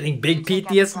 I'm getting big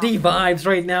PTSD vibes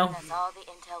right now. That's all the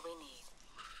intel we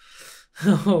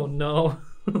need. Oh no.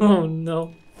 Oh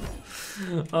no.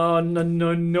 Oh no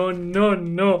no no no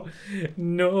no.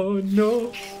 No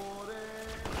no.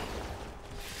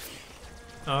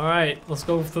 Alright, let's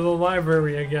go to the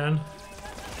library again.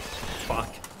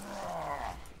 Fuck.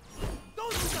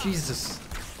 Jesus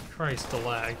Christ, the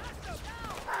lag.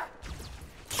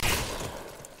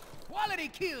 Quality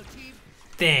kill, Chief.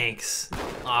 Thanks,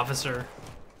 officer.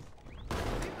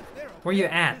 Where you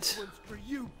at?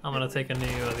 I'm gonna take a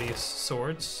new of these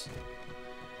swords.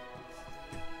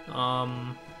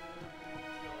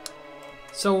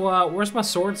 So, where's my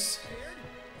swords?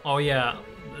 Oh yeah,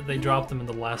 they dropped them in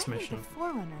the last mission. The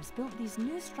Forerunners built these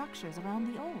new structures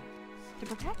around the old to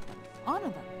protect them, honor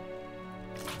them.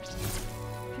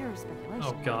 Pure speculation.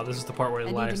 Oh god, this is the part where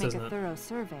it lags, isn't it? isn't I need to make a it? thorough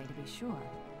survey to be sure.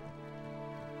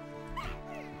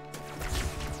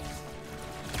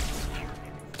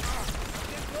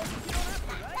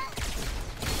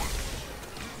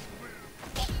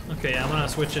 Okay, I'm gonna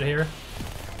switch it here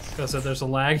because there's a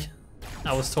lag.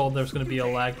 I was told there's gonna be a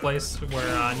lag place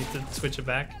where I need to switch it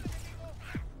back.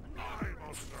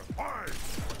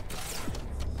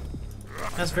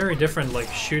 has very different like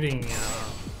shooting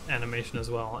animation as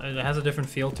well. It has a different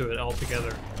feel to it altogether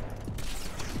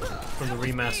from the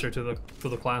remaster to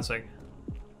the classic.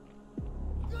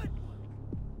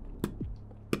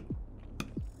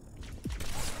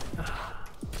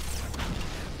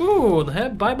 Ooh, the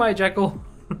head. Bye bye, Jekyll.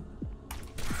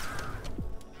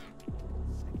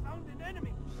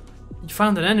 You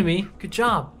found an enemy? Good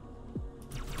job.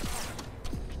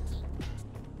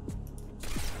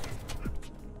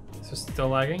 Is this still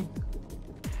lagging?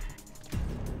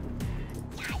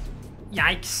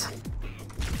 Yikes.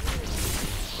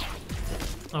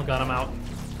 Oh god, I'm out.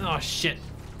 Oh shit.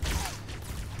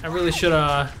 I really should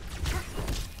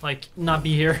like not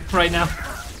be here right now.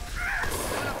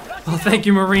 Oh, thank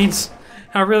you, Marines.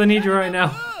 I really need you right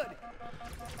now.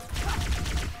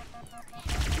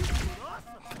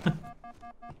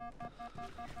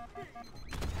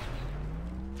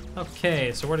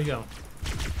 Okay, so where to go?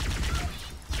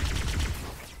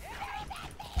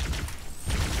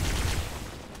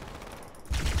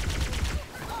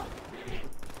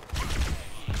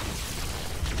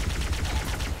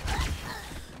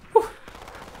 Whew.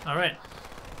 All right.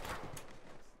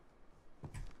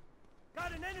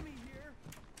 Got an enemy here.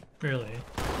 Really?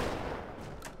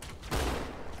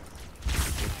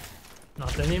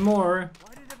 Not anymore.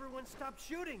 Why did everyone stop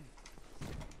shooting?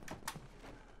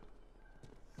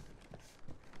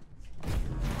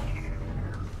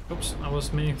 Oops, I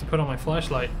was meaning to put on my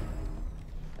flashlight.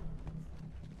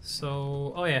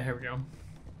 So, oh yeah, here we go.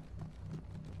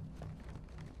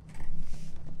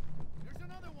 There's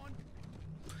another one.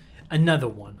 Another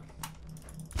one.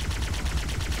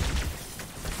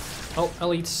 Oh,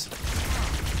 elites.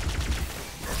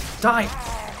 Die!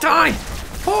 Die!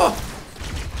 Oh!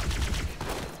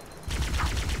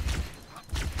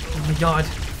 Oh my god.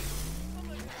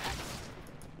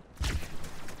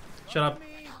 Shut up.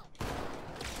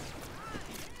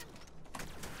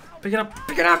 Pick it up!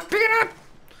 Pick it up! Pick it up!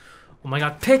 Oh my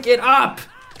god, pick it up!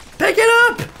 Pick it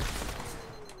up!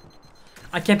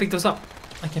 I can't pick those up.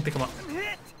 I can't pick them up.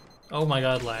 Oh my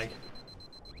god, lag.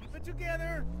 Keep it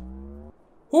together.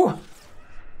 Whew.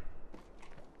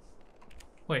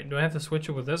 Wait, do I have to switch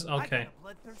it with this? Okay.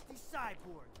 Bloodthirsty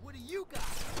cyborg. What do you got?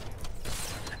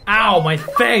 Ow, my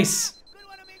face!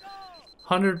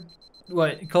 100,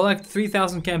 what? Collect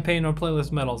 3,000 campaign or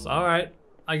playlist medals. Alright,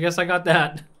 I guess I got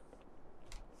that.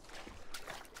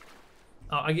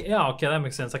 Yeah, okay, that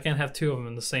makes sense. I can't have two of them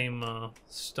in the same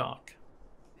stock.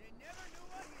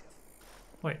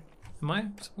 Wait, am I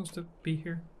supposed to be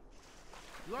here?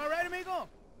 You alright, amigo?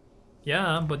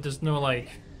 Yeah, but there's no like...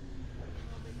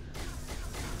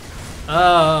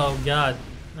 Oh god,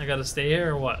 I gotta stay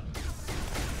here or what?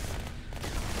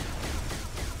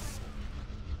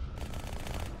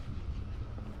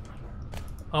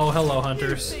 Oh, hello,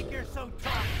 hunters.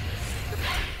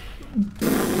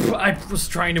 I was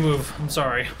trying to move. I'm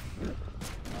sorry. I'm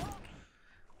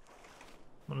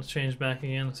gonna change back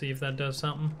again and see if that does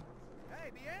something.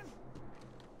 Hey, BM.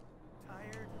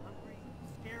 Tired, hungry,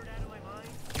 scared out of my mind.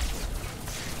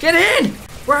 Get in!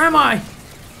 Where am I?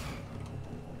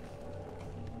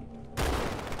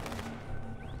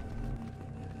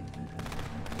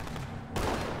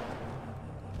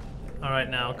 Alright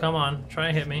now, come on. Try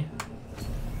and hit me.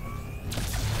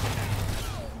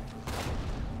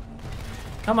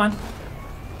 Come on.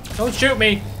 Don't shoot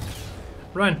me!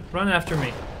 Run. Run after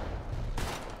me.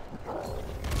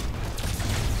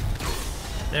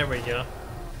 There we go.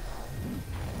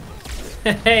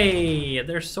 Hey!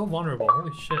 They're so vulnerable.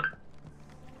 Holy shit.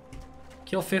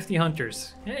 Kill 50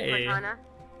 hunters. Hey!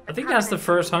 I think that's the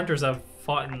first hunters I've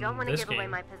fought in this game. I don't want to give away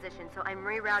my position, so I'm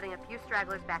rerouting a few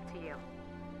stragglers back to you.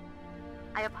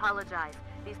 I apologize.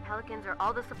 These pelicans are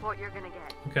all the support you're gonna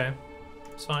get. Okay.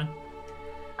 It's fine.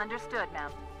 Understood,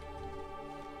 ma'am.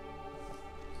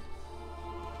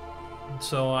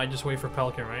 So I just wait for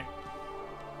Pelican, right?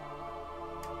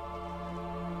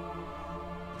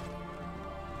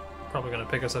 Probably gonna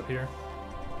pick us up here.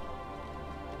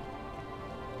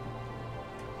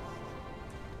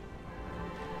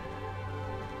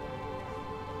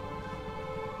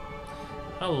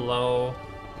 Hello.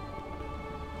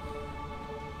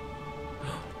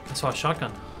 I saw a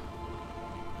shotgun.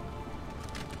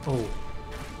 Oh.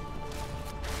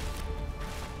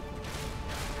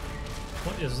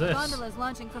 What is this? Gondolas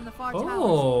launching from the far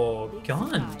Oh, towers.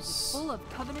 guns. Full of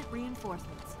Covenant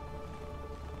reinforcements.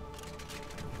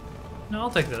 No, I'll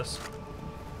take this.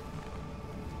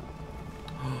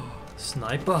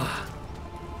 Sniper.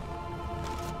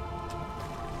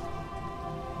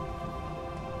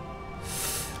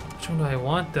 Which one do I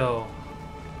want though?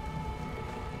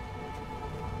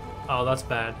 Oh, that's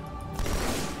bad.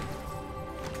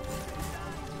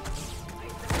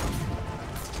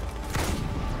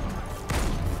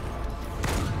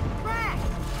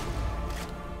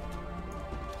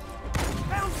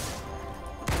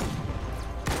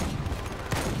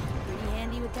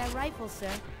 that rifle,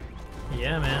 sir.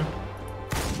 Yeah, man.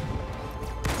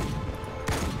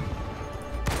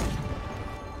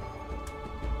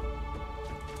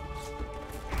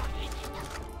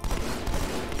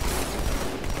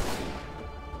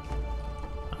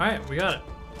 Alright, we got it.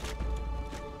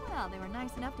 Well, they were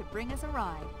nice enough to bring us a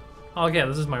ride. Oh, yeah,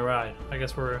 this is my ride. I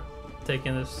guess we're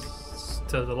taking this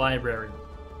to the library.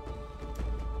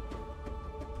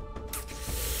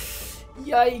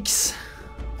 Yikes.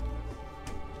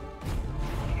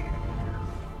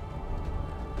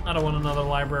 I don't want another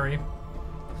library.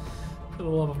 For the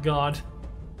love of God.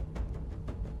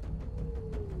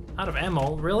 Out of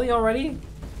ammo? Really already?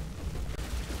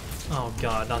 Oh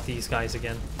God, not these guys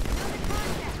again.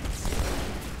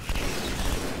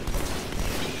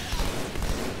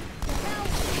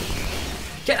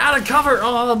 Get out of cover!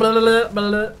 Oh, blah, blah, blah,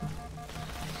 blah.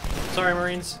 Sorry,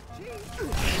 Marines. I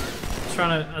was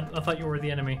trying to. I thought you were the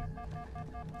enemy.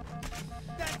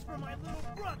 That's for my little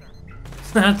brother.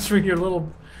 That's for your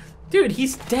little. Dude,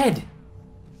 he's dead.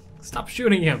 Stop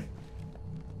shooting him.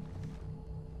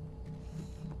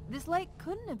 This lake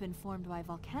couldn't have been formed by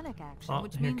volcanic action, Oh,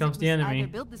 which here means comes it the was enemy. either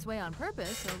built this way on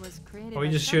purpose or was created. Are we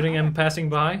by just some shooting him other passing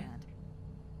by? command.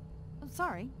 I'm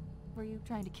sorry. Were you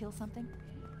trying to kill something?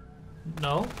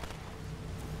 No.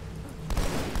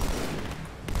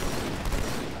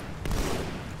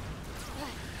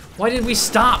 Why did we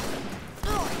stop?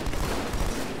 I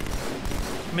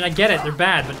mean, I get it, they're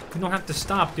bad, but we don't have to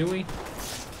stop, do we?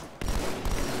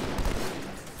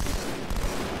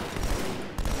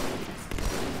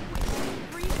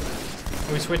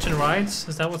 Are we switching rides?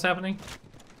 Is that what's happening?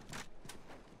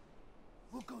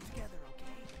 We'll go together,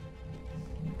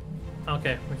 okay?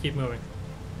 Okay, we keep moving.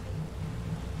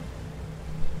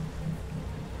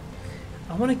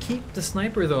 I want to keep the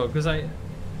sniper though, because I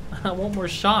want more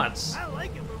shots. I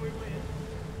like it when we win.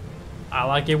 I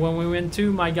like it when we win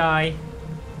too, my guy.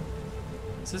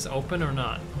 Is this open or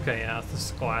not? Okay, yeah, this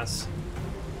is glass.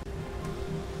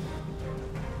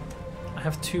 I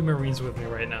have 2 Marines with me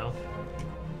right now.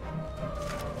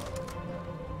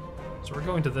 So we're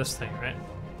going to this thing, right?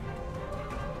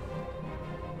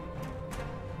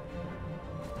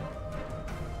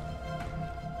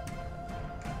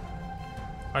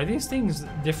 Are these things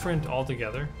different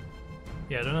altogether?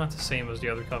 Yeah, they're not the same as the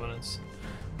other covenants.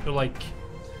 They're like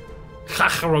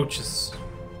cockroaches.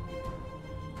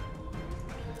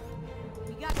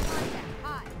 We got contact.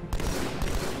 Hi.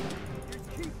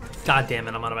 God damn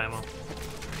it, I'm out of ammo.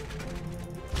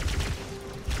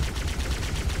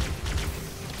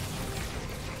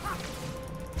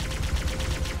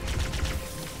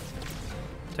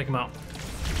 Take him out.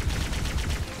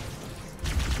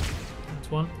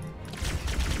 That's one.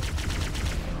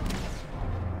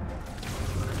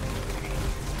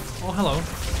 Oh, hello.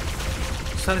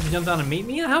 Decided to jump down and meet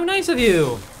me? How nice of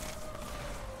you!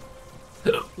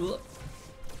 Throw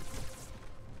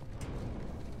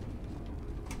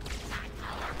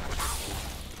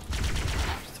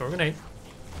a grenade.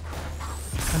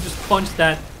 I just punched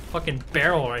that fucking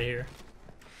barrel right here.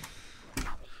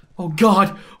 Oh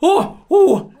God! Oh!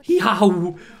 Oh! Hee-haw!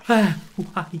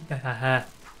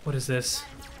 What is this?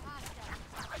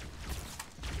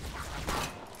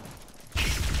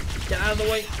 Get out of the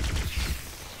way!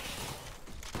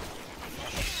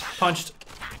 Punched.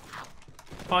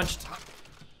 Punched.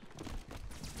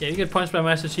 Yeah, you get punched by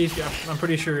Master Chief, I'm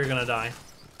pretty sure you're gonna die.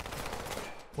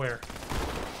 Where?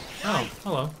 Oh,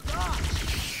 hello.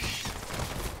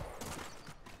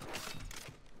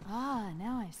 Ah,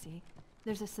 now I see.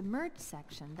 There's a submerged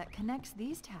section that connects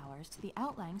these towers to the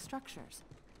outlying structures.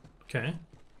 Okay.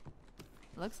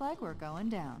 Looks like we're going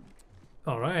down.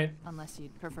 Alright. Unless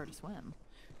you'd prefer to swim.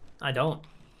 I don't.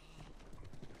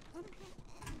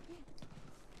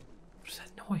 What's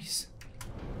that noise?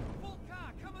 Full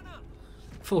car coming up.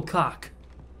 Full cock.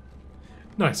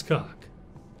 Nice cock.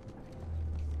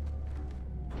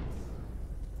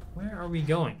 Where are we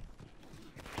going?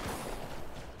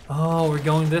 Oh, we're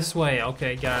going this way.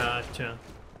 Okay, gotcha.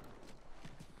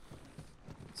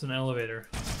 It's an elevator.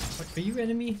 What, are you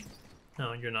enemy?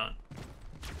 No, you're not.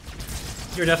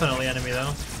 You're definitely enemy,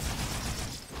 though.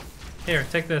 Here,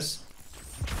 take this.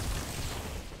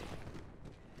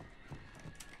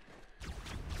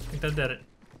 I think that did it.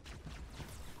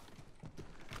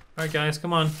 Alright guys,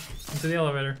 come on. Into the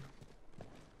elevator.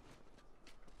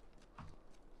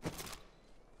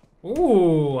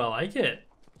 Ooh, I like it.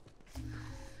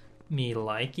 Me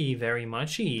likey very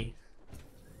muchy.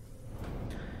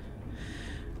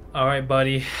 Alright,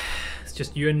 buddy. It's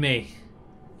just you and me.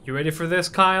 You ready for this,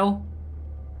 Kyle?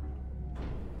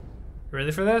 You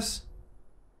ready for this?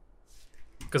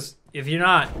 Because if you're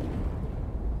not,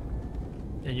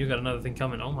 And you got another thing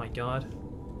coming. Oh my god.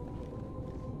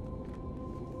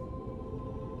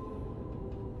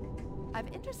 I've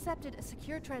intercepted a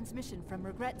secure transmission from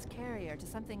Regret's carrier to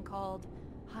something called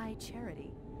High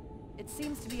Charity. It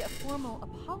seems to be a formal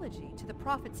apology to the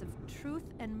prophets of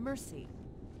truth and mercy.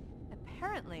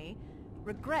 Apparently,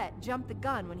 Regret jumped the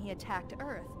gun when he attacked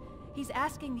Earth. He's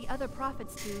asking the other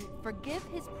prophets to forgive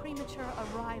his premature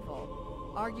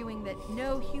arrival, arguing that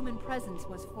no human presence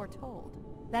was foretold.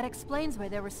 That explains why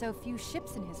there were so few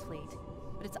ships in his fleet.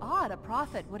 But it's odd a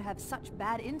prophet would have such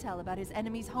bad intel about his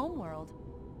enemy's homeworld.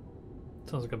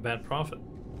 Sounds like a bad prophet.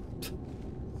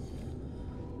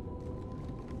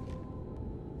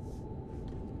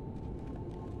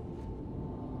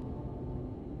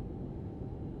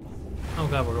 Oh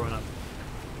god, we're going up.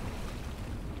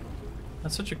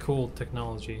 That's such a cool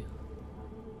technology.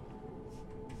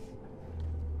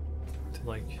 To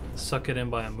like suck it in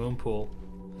by a moon pool.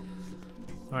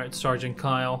 Alright, Sergeant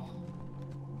Kyle.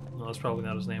 No, that's probably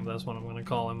not his name, but that's what I'm gonna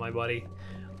call him, my buddy.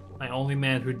 My only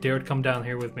man who dared come down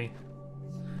here with me.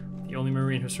 The only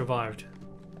Marine who survived.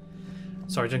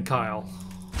 Sergeant Kyle.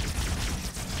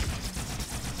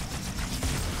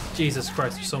 Jesus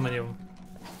Christ, there's so many of them.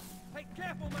 Hey,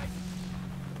 careful, mate.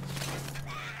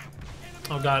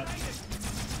 Oh god.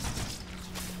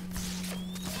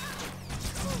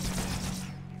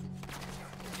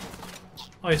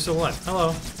 Oh, you're still alive.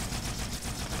 Hello.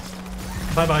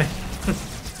 Bye-bye.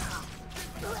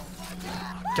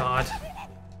 God.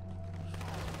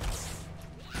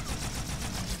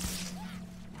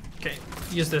 Okay,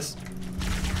 use this.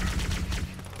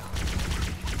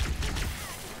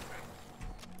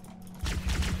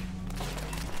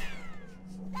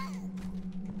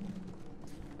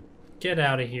 Get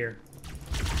out of here.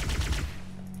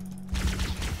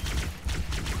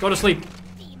 Go to sleep.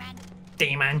 Demon.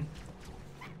 Demon.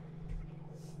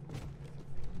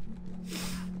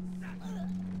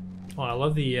 Oh, I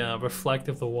love the reflect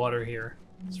of the water here.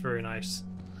 It's very nice.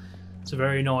 It's a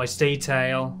very nice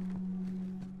detail.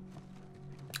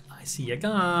 I see you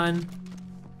gone.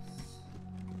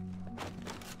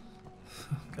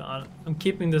 God, I'm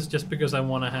keeping this just because I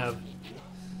want to have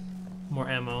more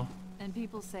ammo. And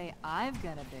people say I've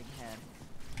got a big head.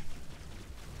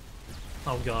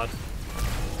 Oh god.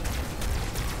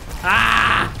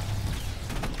 Ah!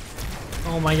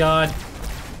 Oh my god.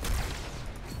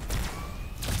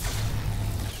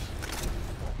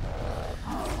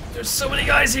 There's so many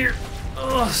guys here.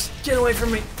 Oh, get away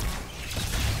from me.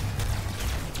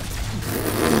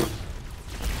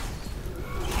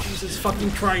 Jesus fucking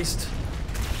Christ.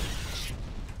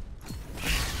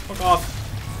 Fuck off.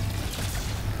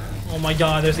 Oh my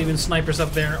god, there's even snipers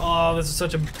up there. Oh, this is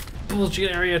such a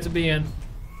bullshit area to be in.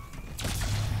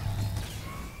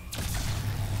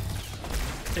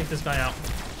 Take this guy out.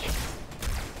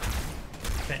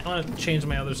 Okay, I want to change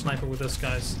my other sniper with this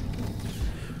guy's.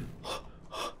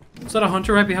 Is that a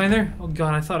hunter right behind there? Oh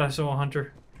god, I thought I saw a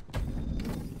hunter.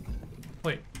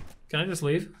 Wait, can I just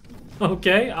leave?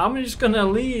 Okay, I'm just gonna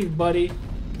leave, buddy.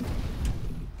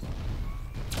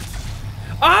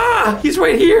 Ah! He's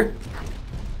right here!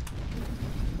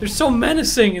 They're so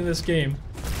menacing in this game.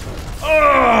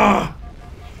 Ah!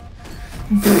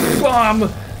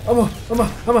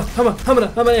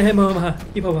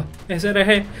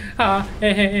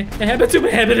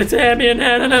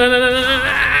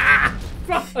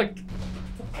 Fuck.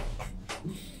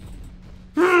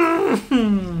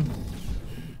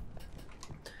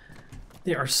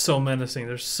 They are so menacing.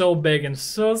 They're so big and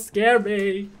so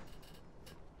scary.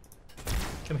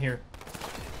 Come here.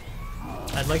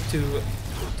 I'd like to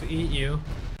eat you.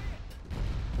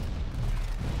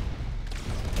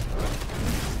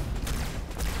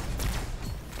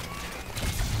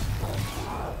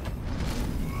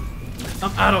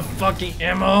 I'm out of fucking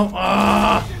ammo.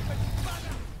 Ah!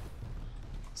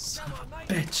 Son of a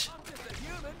bitch.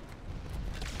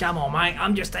 Come on, mate.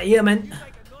 I'm just a human.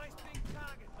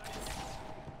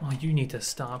 Oh, you need to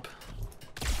stop.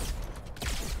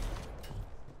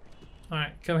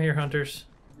 Alright, come here, hunters.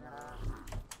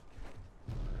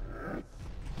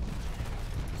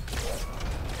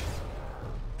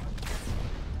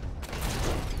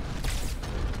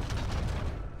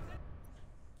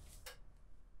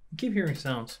 I keep hearing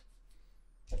sounds.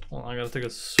 Well, I gotta take a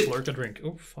slurk of drink.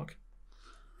 Oh, fuck.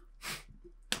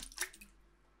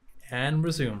 And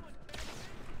resume.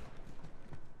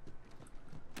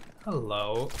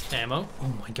 Hello, ammo.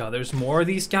 Oh my god, there's more of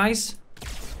these guys?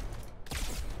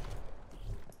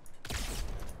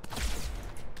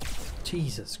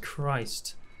 Jesus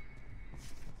Christ.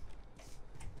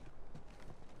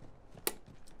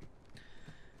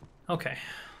 Okay.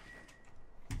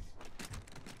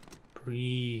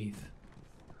 Breathe.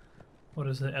 What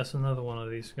is it? That's another one of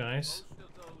these guys. Most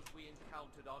of those we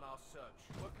encountered on our search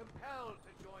were compelled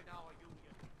to join our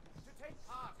union, to take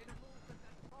part in a movement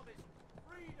that promised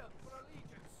freedom for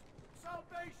allegiance,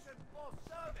 salvation for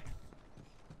service.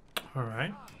 All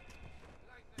right.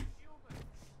 Like the human,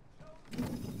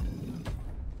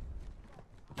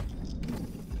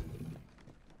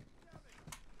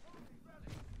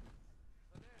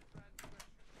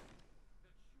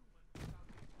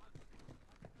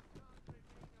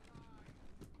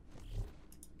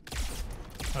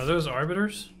 Are those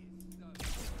arbiters?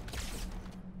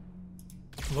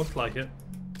 Looked like it.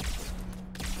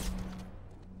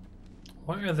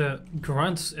 Why are the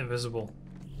grunts invisible?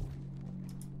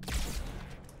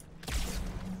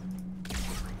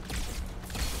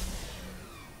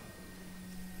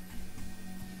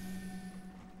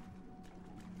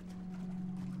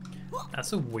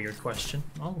 That's a weird question.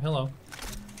 Oh, hello.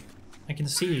 I can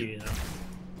see you, you know.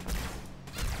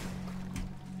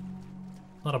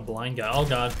 Not a blind guy. Oh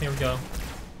god, here we go.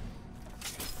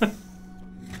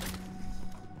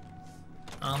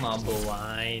 I'm a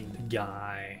blind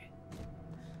guy.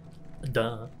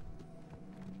 Duh.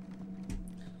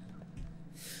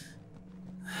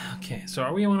 Okay, so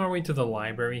are we on our way to the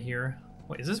library here?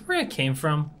 Wait, is this where I came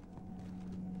from?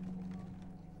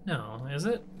 No, is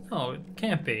it? No, it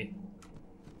can't be.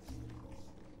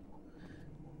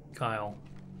 Kyle.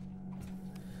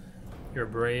 You're a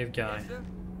brave guy.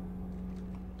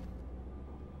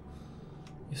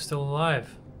 You're still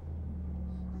alive.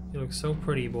 You look so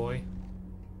pretty, boy.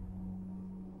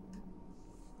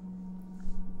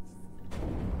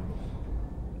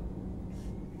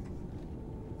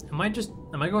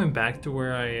 Am I going back to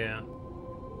where I,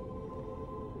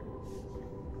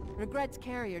 Regret's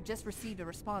carrier just received a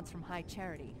response from High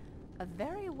Charity. A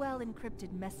very well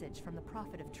encrypted message from the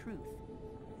Prophet of Truth.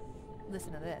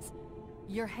 Listen to this.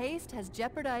 Your haste has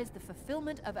jeopardized the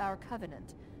fulfillment of our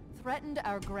covenant, threatened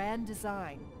our grand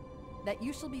design. That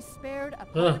you shall be spared a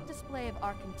public display of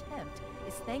our contempt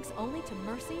is thanks only to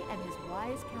Mercy and his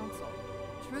wise counsel.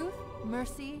 Truth,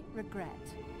 Mercy, Regret.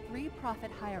 3 prophet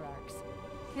hierarchs.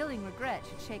 Killing Regret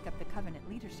should shake up the covenant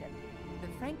leadership.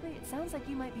 But frankly, it sounds like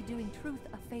you might be doing Truth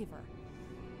a favor.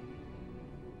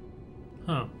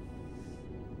 Huh.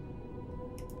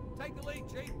 Take the lead,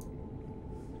 Chief.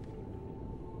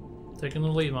 Taking the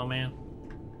lead, my man.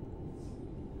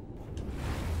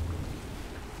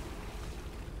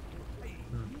 Hey,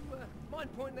 you mind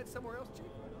pointing that somewhere else, Chief?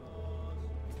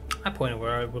 I pointed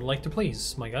where I would like to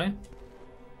please, my guy.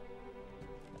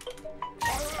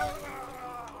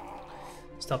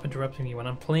 Stop interrupting me when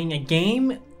I'm playing a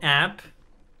game app.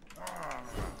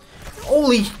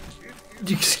 Holy...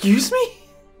 Excuse me?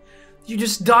 You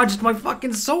just dodged my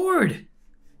fucking sword!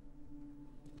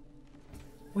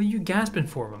 What are you gasping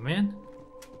for, my man?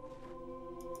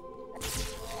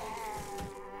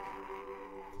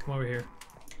 Come over here.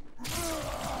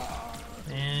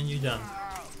 And you're done.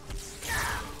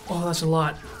 Oh, that's a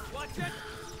lot. Okay,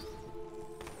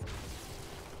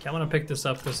 I'm gonna pick this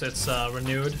up because it's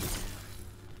renewed.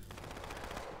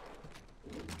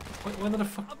 Wait, where the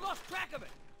fuck? I've lost track of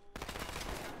it.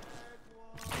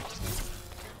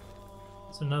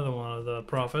 It's another one of the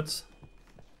prophets.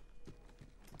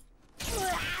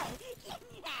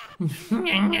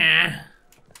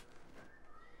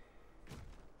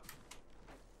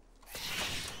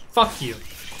 Fuck you.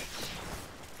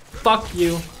 Fuck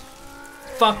you.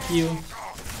 Fuck you.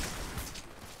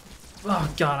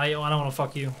 Oh god, I don't want to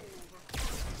fuck you.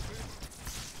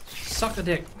 Suck the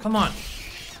dick. Come on.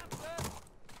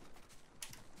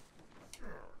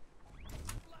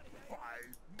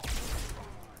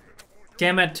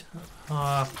 Damn it.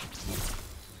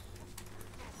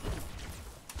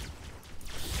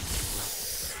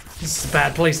 This is a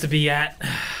bad place to be at.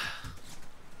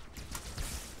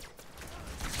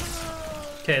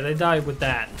 Okay, they died with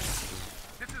that.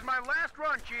 This is my last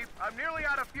run, Chief. I'm nearly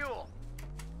out of fuel.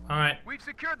 Alright. We've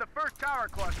secured the first tower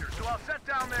cluster, so I'll set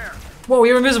down there. Whoa,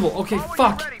 you're invisible. Okay, Always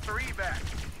fuck. ready for evac.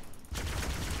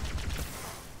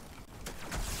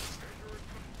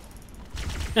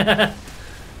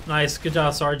 Nice, good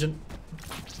job, Sergeant.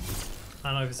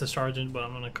 I don't know if it's a sergeant, but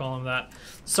I'm gonna call him that.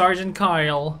 Sergeant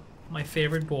Kyle, my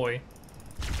favorite boy.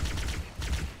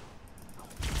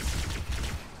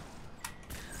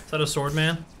 Is that a sword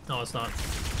man? No, it's not.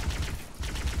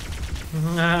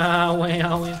 Ah, wait,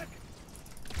 oh, wait.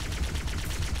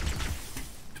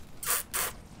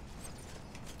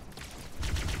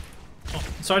 Oh,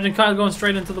 Sergeant Kyle going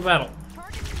straight into the battle.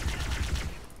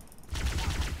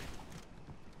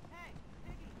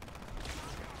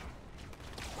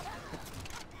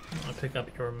 Pick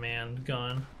up your man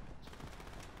gun.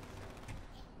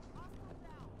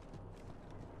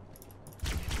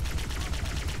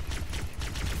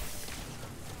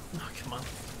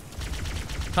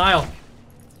 Kyle!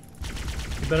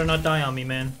 You better not die on me,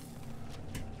 man.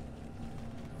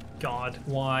 God,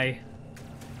 why?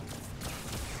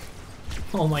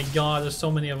 Oh my god, there's so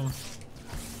many of them.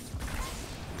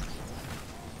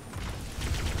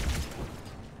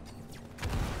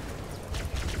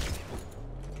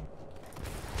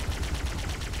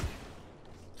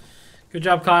 Good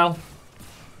job, Kyle.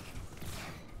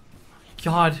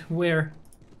 God, where?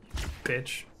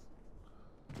 Bitch.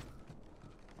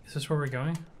 Is this where we're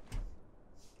going?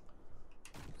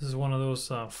 This is one of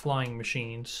those flying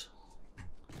machines.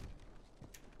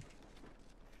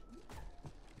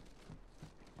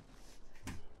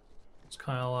 Is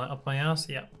Kyle up my ass?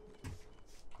 Yeah.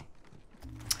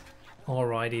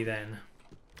 Alrighty then.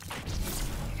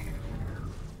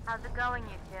 How's it going,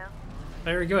 you two?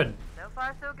 Very good. So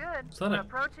far, so good. Is that We're it?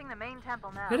 approaching the main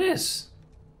temple now. It is.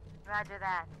 Roger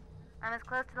that. I'm as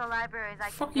close to the library as I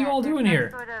can Fuck get. you all There's doing some here?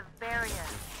 sort of barrier.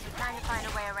 I'm trying to find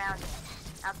a way around it.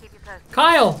 I'll keep you posted.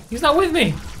 Kyle! He's not with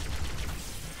me!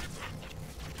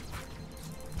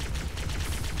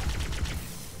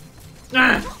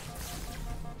 Ah!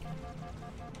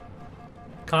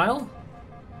 Kyle?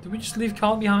 Did we just leave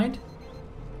Kyle behind?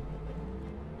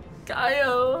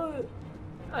 Kyle!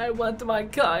 I want my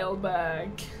Kyle back.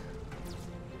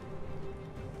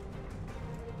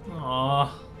 Aww.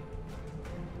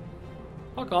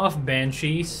 Fuck off,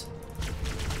 Banshees.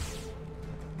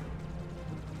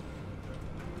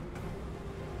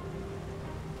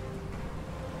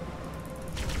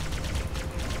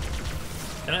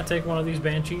 Can I take one of these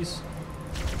Banshees?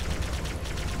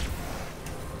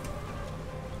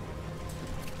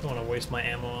 Don't want to waste my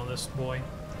ammo on this boy.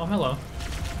 Oh, hello.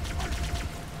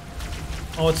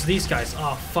 Oh, it's these guys.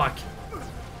 Oh, fuck.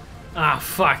 Ah,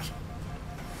 fuck.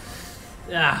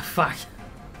 Ah, fuck.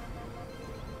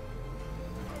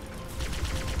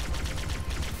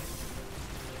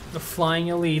 The flying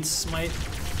elites might...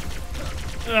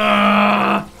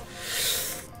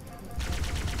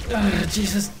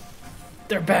 Jesus.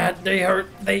 They're bad. They hurt.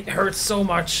 They hurt so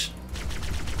much.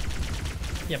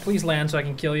 Yeah, please land so I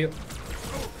can kill you.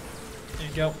 There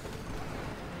you go.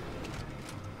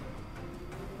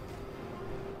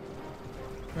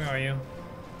 Where are you?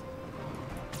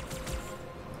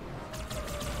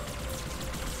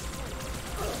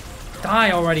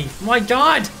 Die already! My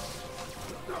God!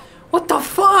 What the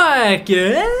fuck?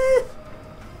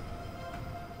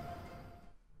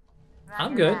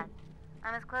 I'm good.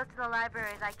 I'm as close to the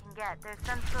library as I can get. There's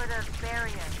some sort of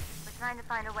barrier. We're trying to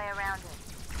find a way around it.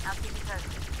 I'll keep you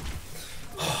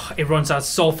posted. It runs out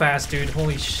so fast, dude.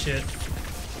 Holy shit.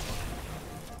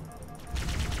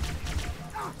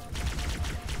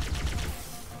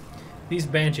 These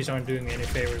Banshees aren't doing me any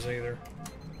favors either.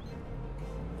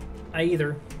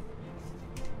 Either.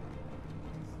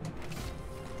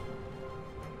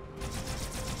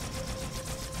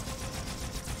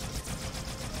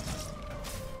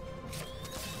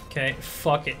 Okay,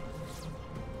 fuck it.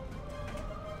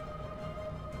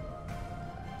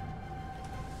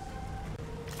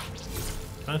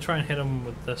 I'm gonna try and hit him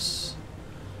with this.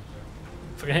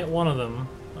 If I can hit one of them,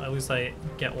 at least I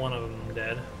get one of them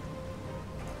dead.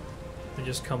 They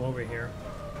just come over here.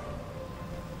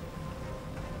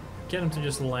 Get him to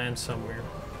just land somewhere.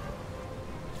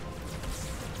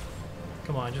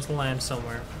 Come on, just land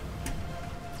somewhere.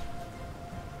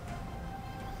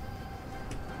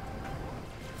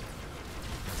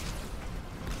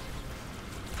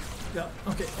 Yeah,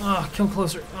 okay. Oh, come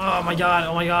closer. Oh my god,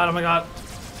 oh my god, oh my god.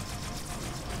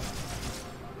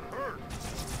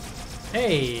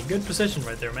 Hey, good position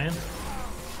right there, man.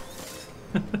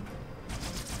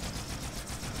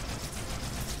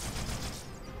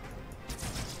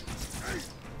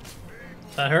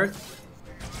 That hurt?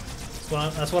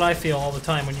 That's what I feel all the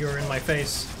time when you're in my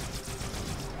face.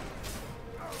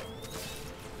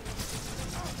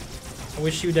 I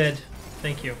wish you dead.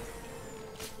 Thank you.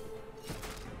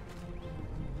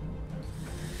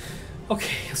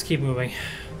 Okay, let's keep moving.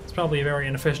 It's probably a very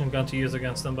inefficient gun to use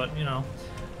against them, but you know,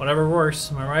 whatever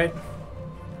works, am I right?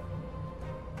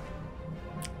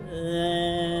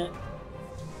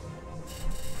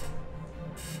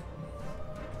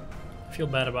 I feel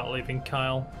bad about leaving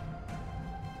Kyle.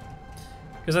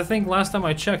 Because I think last time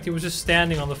I checked, he was just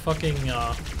standing on the fucking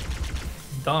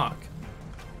dock.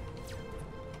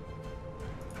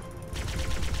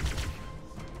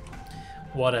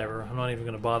 Whatever, I'm not even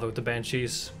gonna bother with the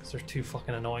Banshees, because they're too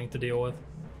fucking annoying to deal with.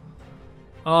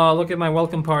 Oh, look at my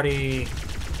welcome party!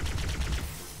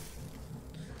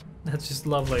 That's just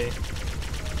lovely.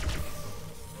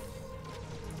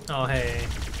 Oh, hey.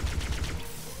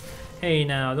 Hey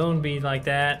now, don't be like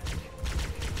that.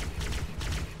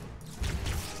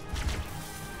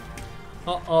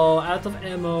 Uh-oh, out of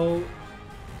ammo.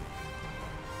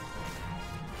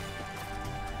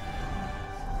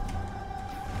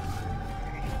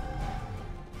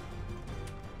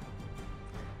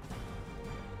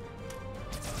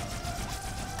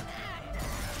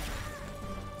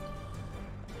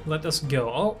 Let us go.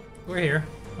 Oh, we're here,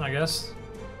 I guess.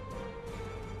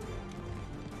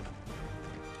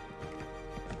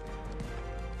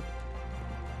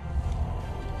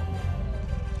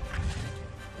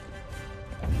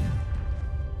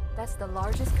 That's the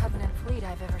largest Covenant fleet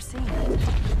I've ever seen.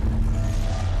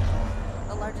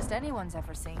 The largest anyone's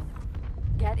ever seen.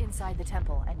 Get inside the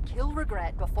temple and kill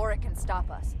Regret before it can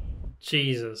stop us.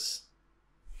 Jesus.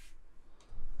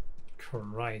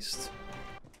 Christ.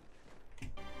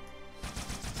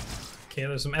 Okay,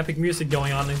 there's some epic music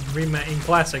going on in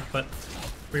Classic, but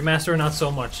Remaster not so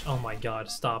much. Oh my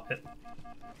god, stop it.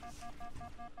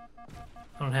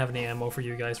 I don't have any ammo for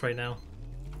you guys right now.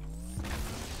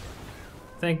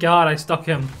 Thank God I stuck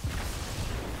him.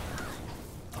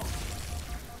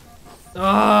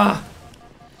 Ah!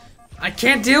 I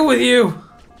can't deal with you!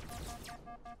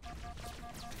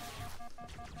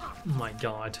 Oh my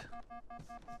god.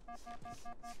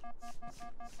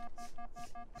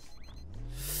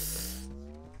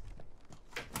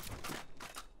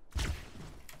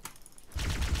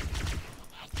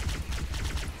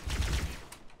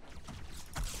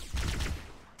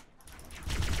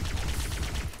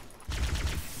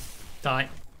 Die.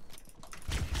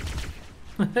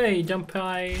 Hey, jump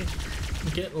high.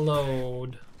 Get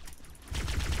load.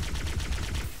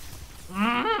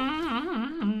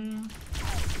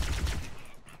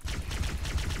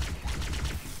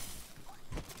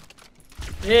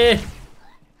 Eh.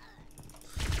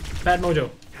 Bad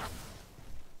mojo.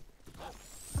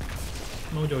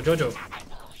 Mojo Jojo.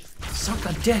 Suck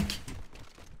a dick.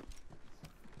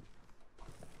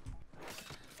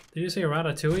 Did you say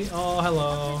Ratatouille? Oh,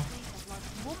 hello.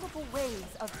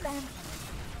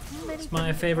 It's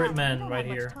my favorite man right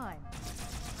here.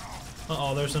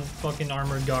 Uh-oh, there's a fucking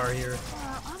armored guard here.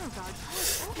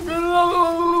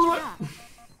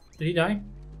 Did he die?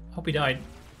 Hope he died.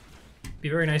 Be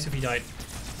very nice if he died.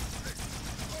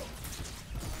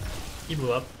 He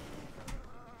blew up.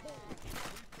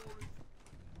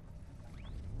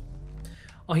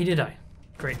 Oh, he did die.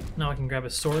 Great. Now I can grab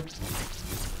his sword.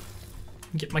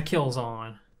 And get my kills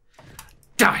on.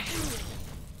 Die!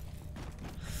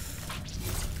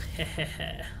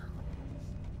 Hehehe.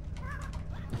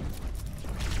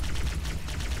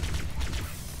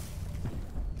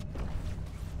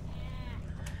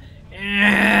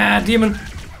 Demon!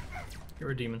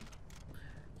 You're a demon.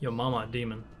 Yo mama,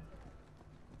 demon.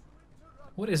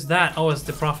 What is that? Oh, it's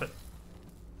the prophet.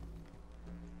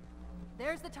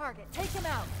 There's the target. Take him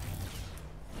out.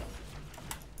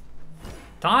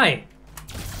 Die!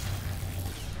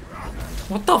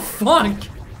 What the fuck?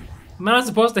 Am I not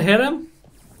supposed to hit him?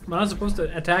 Am I not supposed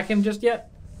to attack him just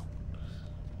yet?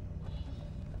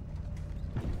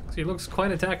 So he looks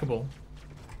quite attackable.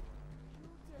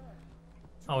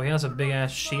 Oh, he has a big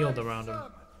ass shield around him.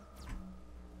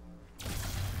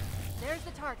 There's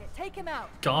the target. Take him out.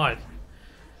 God.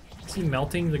 Is he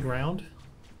melting the ground?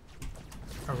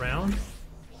 Around?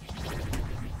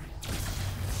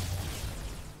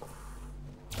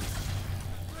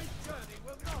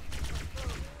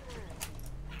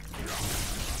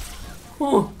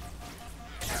 Whew.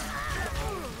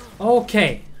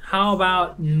 Okay, how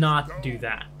about not do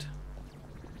that?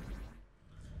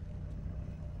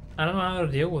 I don't know how to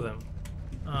deal with him.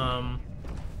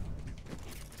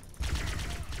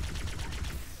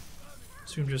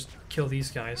 So just kill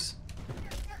these guys.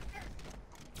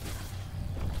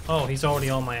 Oh, he's already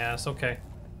on my ass. Okay.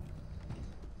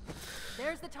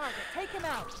 There's the target. Take him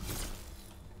out.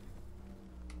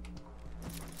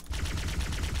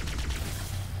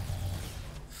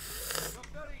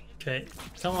 Okay,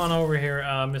 come on over here,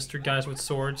 Mr. Guys with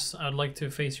Swords. I'd like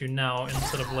to face you now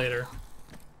instead of later.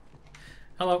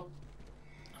 Hello.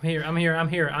 I'm here, I'm here, I'm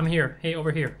here, I'm here. Hey,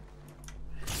 over here.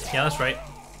 Yeah, that's right.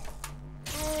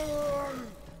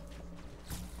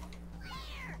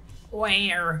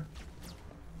 Where?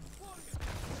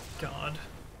 God.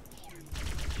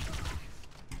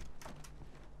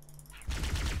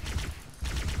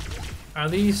 Are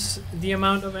these the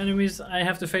amount of enemies I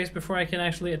have to face before I can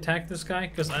actually attack this guy?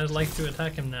 Because I'd like to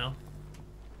attack him now.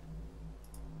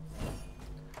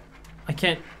 I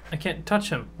can't touch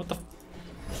him. What the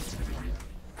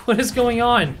what is going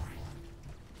on?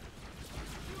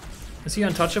 Is he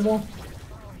untouchable?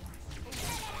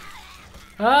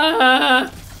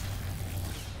 Ah!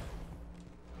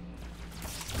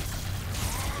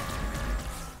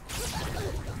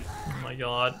 Oh my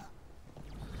god.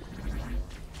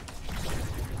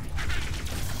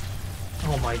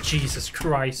 Jesus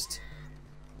Christ.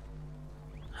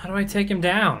 How do I take him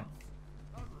down?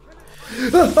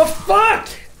 Oh, fuck!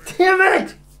 Damn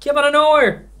it! Came out of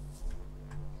nowhere!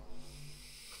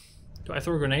 Do I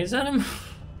throw grenades at him?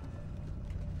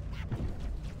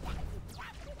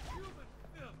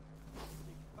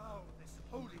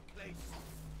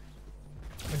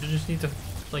 I just need to,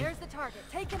 like... There's the target.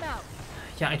 Take him out.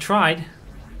 Yeah, I tried.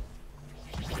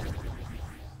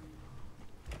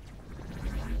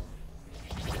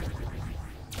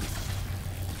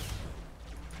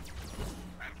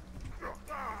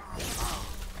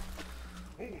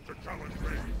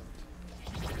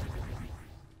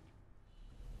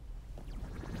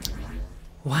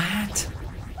 What?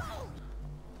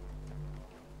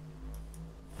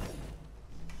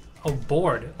 Oh,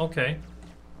 board. Okay.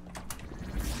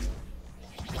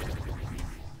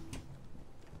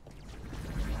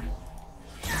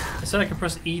 I said I could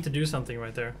press E to do something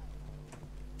right there.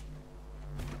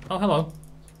 Oh, hello.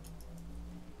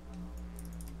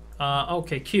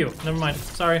 Okay, Q. Never mind.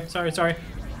 Sorry, sorry, sorry.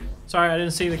 Sorry, I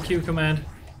didn't see the Q command.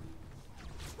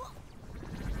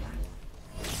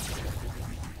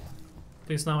 At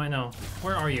least now I know.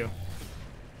 Where are you?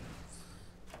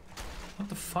 What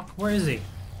the fuck? Where is he?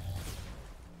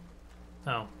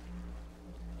 Oh.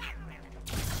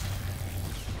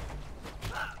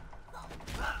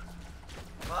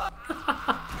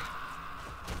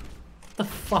 What the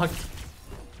fuck?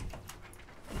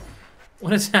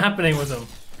 What is happening with him?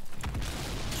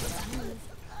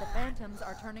 The phantoms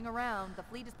are turning around. The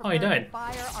fleet is Oh, he preparing died. to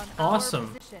fire on Awesome.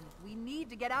 our position. We need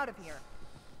to get out of here.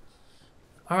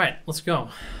 Alright, let's go.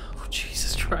 Oh,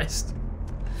 Jesus Christ.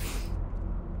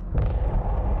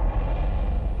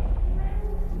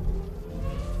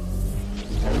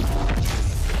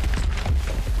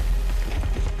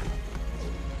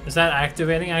 Is that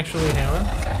activating actually, Halo?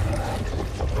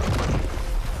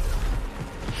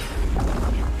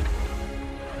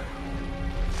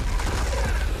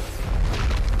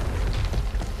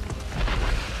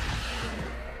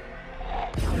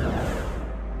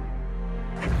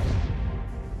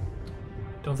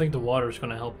 Don't think the water is going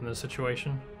to help in this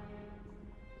situation.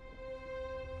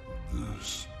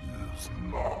 This is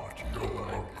not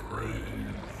your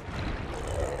grave.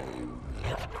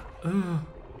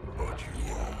 But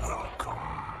you are welcome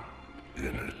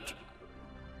in it.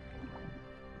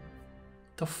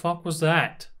 The fuck was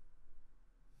that?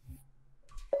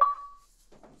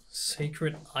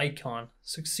 Sacred icon.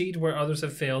 Succeed where others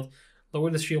have failed.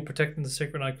 Lower the shield protecting the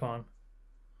sacred icon.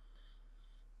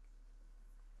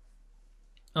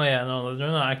 Oh yeah, no, they're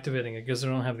not activating it because they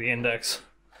don't have the index.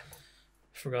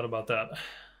 Forgot about that.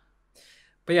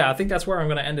 But yeah, I think that's where I'm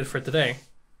going to end it for today.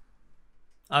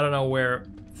 I don't know where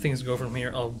things go from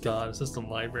here. Oh god, is this the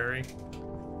library?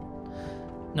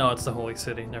 No, it's the Holy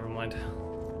City. Never mind.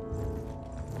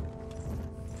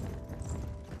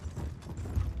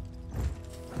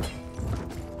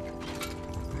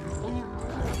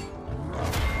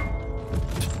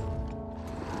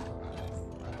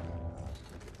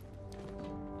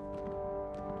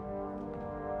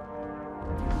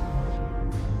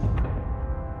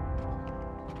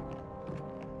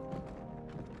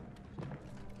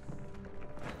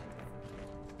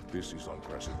 This is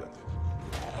unprecedented.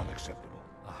 Unacceptable.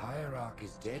 The Hierarch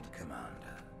is dead,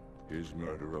 Commander. His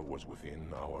murderer was within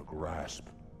our grasp.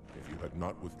 If you had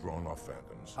not withdrawn our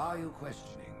phantoms... Are you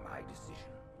questioning my decision?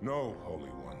 No, Holy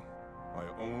One.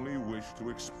 I only wish to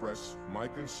express my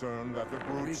concern that the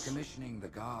brutes... Recommissioning the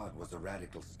Guard was a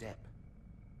radical step.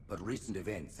 But recent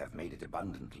events have made it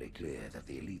abundantly clear that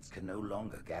the elites can no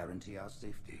longer guarantee our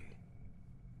safety.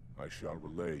 I shall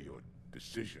relay your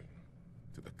decision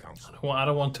to the Council. Well, I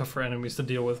don't want tougher enemies to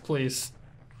deal with, please.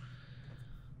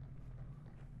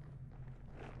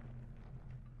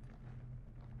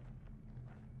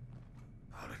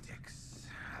 Politics,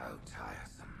 how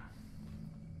tiresome.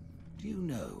 Do you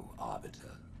know,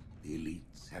 Arbiter, the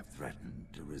elites have threatened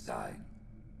to resign,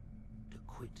 to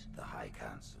quit the High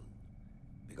Council,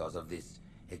 because of this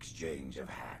exchange of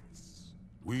hats?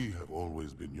 We have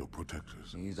always been your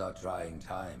protectors. These are trying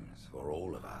times for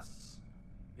all of us.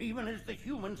 Even as the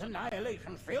humans'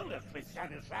 annihilation filled us with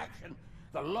satisfaction,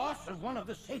 the loss of one of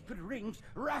the sacred rings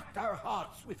racked our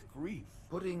hearts with grief.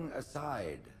 Putting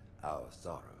aside our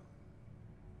sorrow,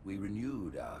 we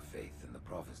renewed our faith in the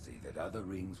prophecy that other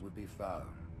rings would be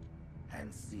found,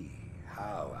 and see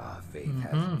how our faith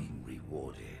has been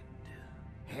rewarded.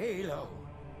 Halo,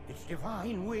 its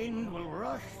divine wind will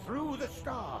rush through the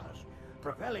stars,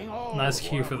 propelling all Nice who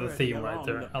cue are for the worthy theme right along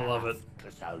there. the I love it.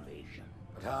 path to salvation.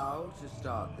 But how to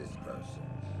start this process?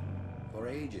 For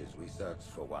ages we searched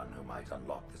for one who might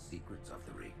unlock the secrets of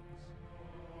the rings.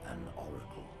 An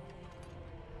oracle.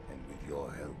 And with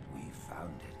your help, we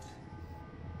found it.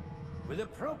 With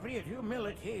appropriate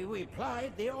humility, we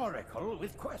plied the Oracle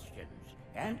with questions,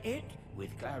 and it,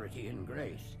 with clarity and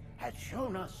grace, has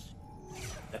shown us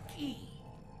the key.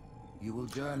 You will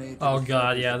journey to Oh the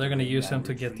god, surface yeah, of they're the gonna ring use him and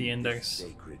to get the retrieve this index.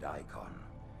 sacred icon.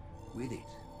 With it,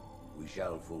 we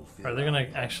shall fulfill Are they gonna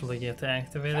actually get to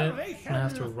activate it? I'm gonna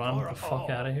have to run the fuck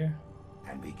out of here.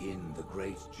 and begin the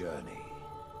great journey.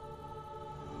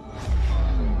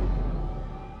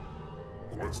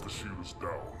 Once the shield is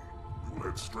down, we will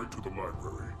head straight to the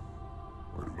library.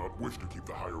 I do not wish to keep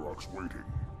the Hierarchs waiting.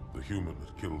 The human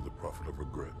that killed the Prophet of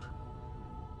Regret.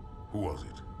 Who was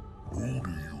it? Who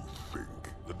do you think?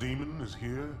 The demon is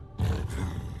here?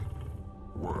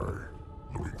 Why?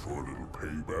 Looking for a little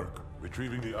payback?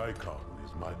 Retrieving the icon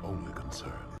is my only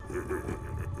concern.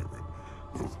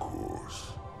 Of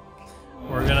course.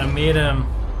 We're gonna meet him.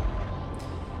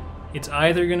 It's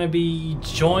either gonna be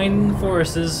join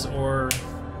forces or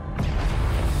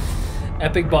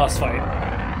epic boss fight.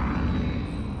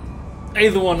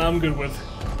 Either one I'm good with.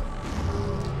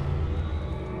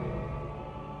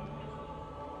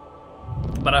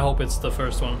 But I hope it's the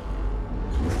first one.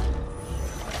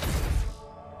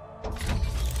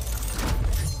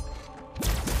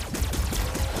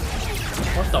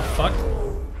 What the fuck?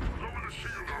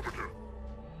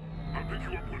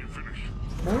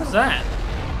 What was that?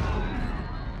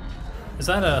 Is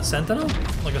that a Sentinel?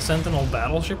 Like a Sentinel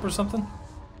battleship or something?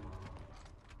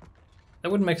 That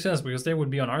wouldn't make sense because they would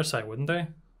be on our side, wouldn't they?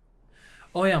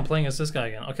 Oh yeah, I'm playing as this guy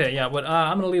again. Okay, yeah, but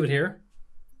I'm gonna leave it here.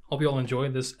 Hope you all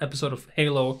enjoyed this episode of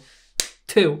Halo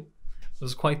 2. It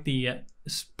was quite the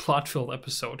plot-filled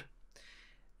episode.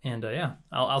 And yeah,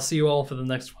 I'll see you all for the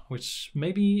next one, which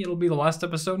maybe it'll be the last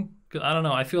episode. Cause I don't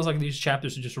know, I feel like these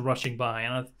chapters are just rushing by,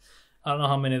 and I don't know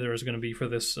how many there is going to be for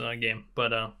this game.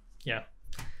 But yeah,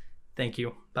 thank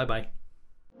you. Bye-bye.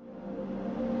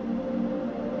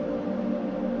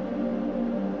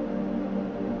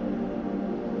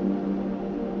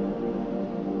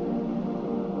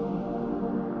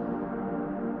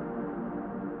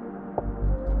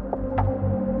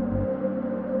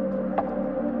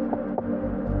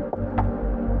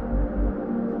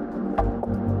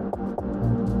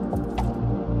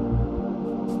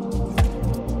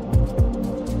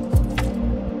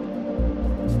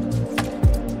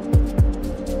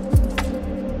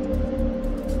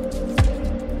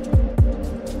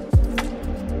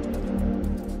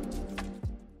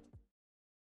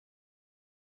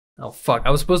 Oh fuck, I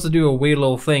was supposed to do a way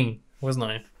low thing, wasn't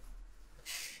I?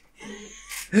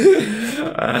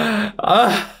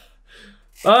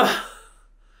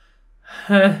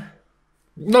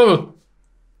 No.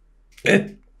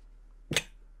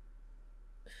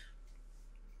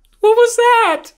 What was that?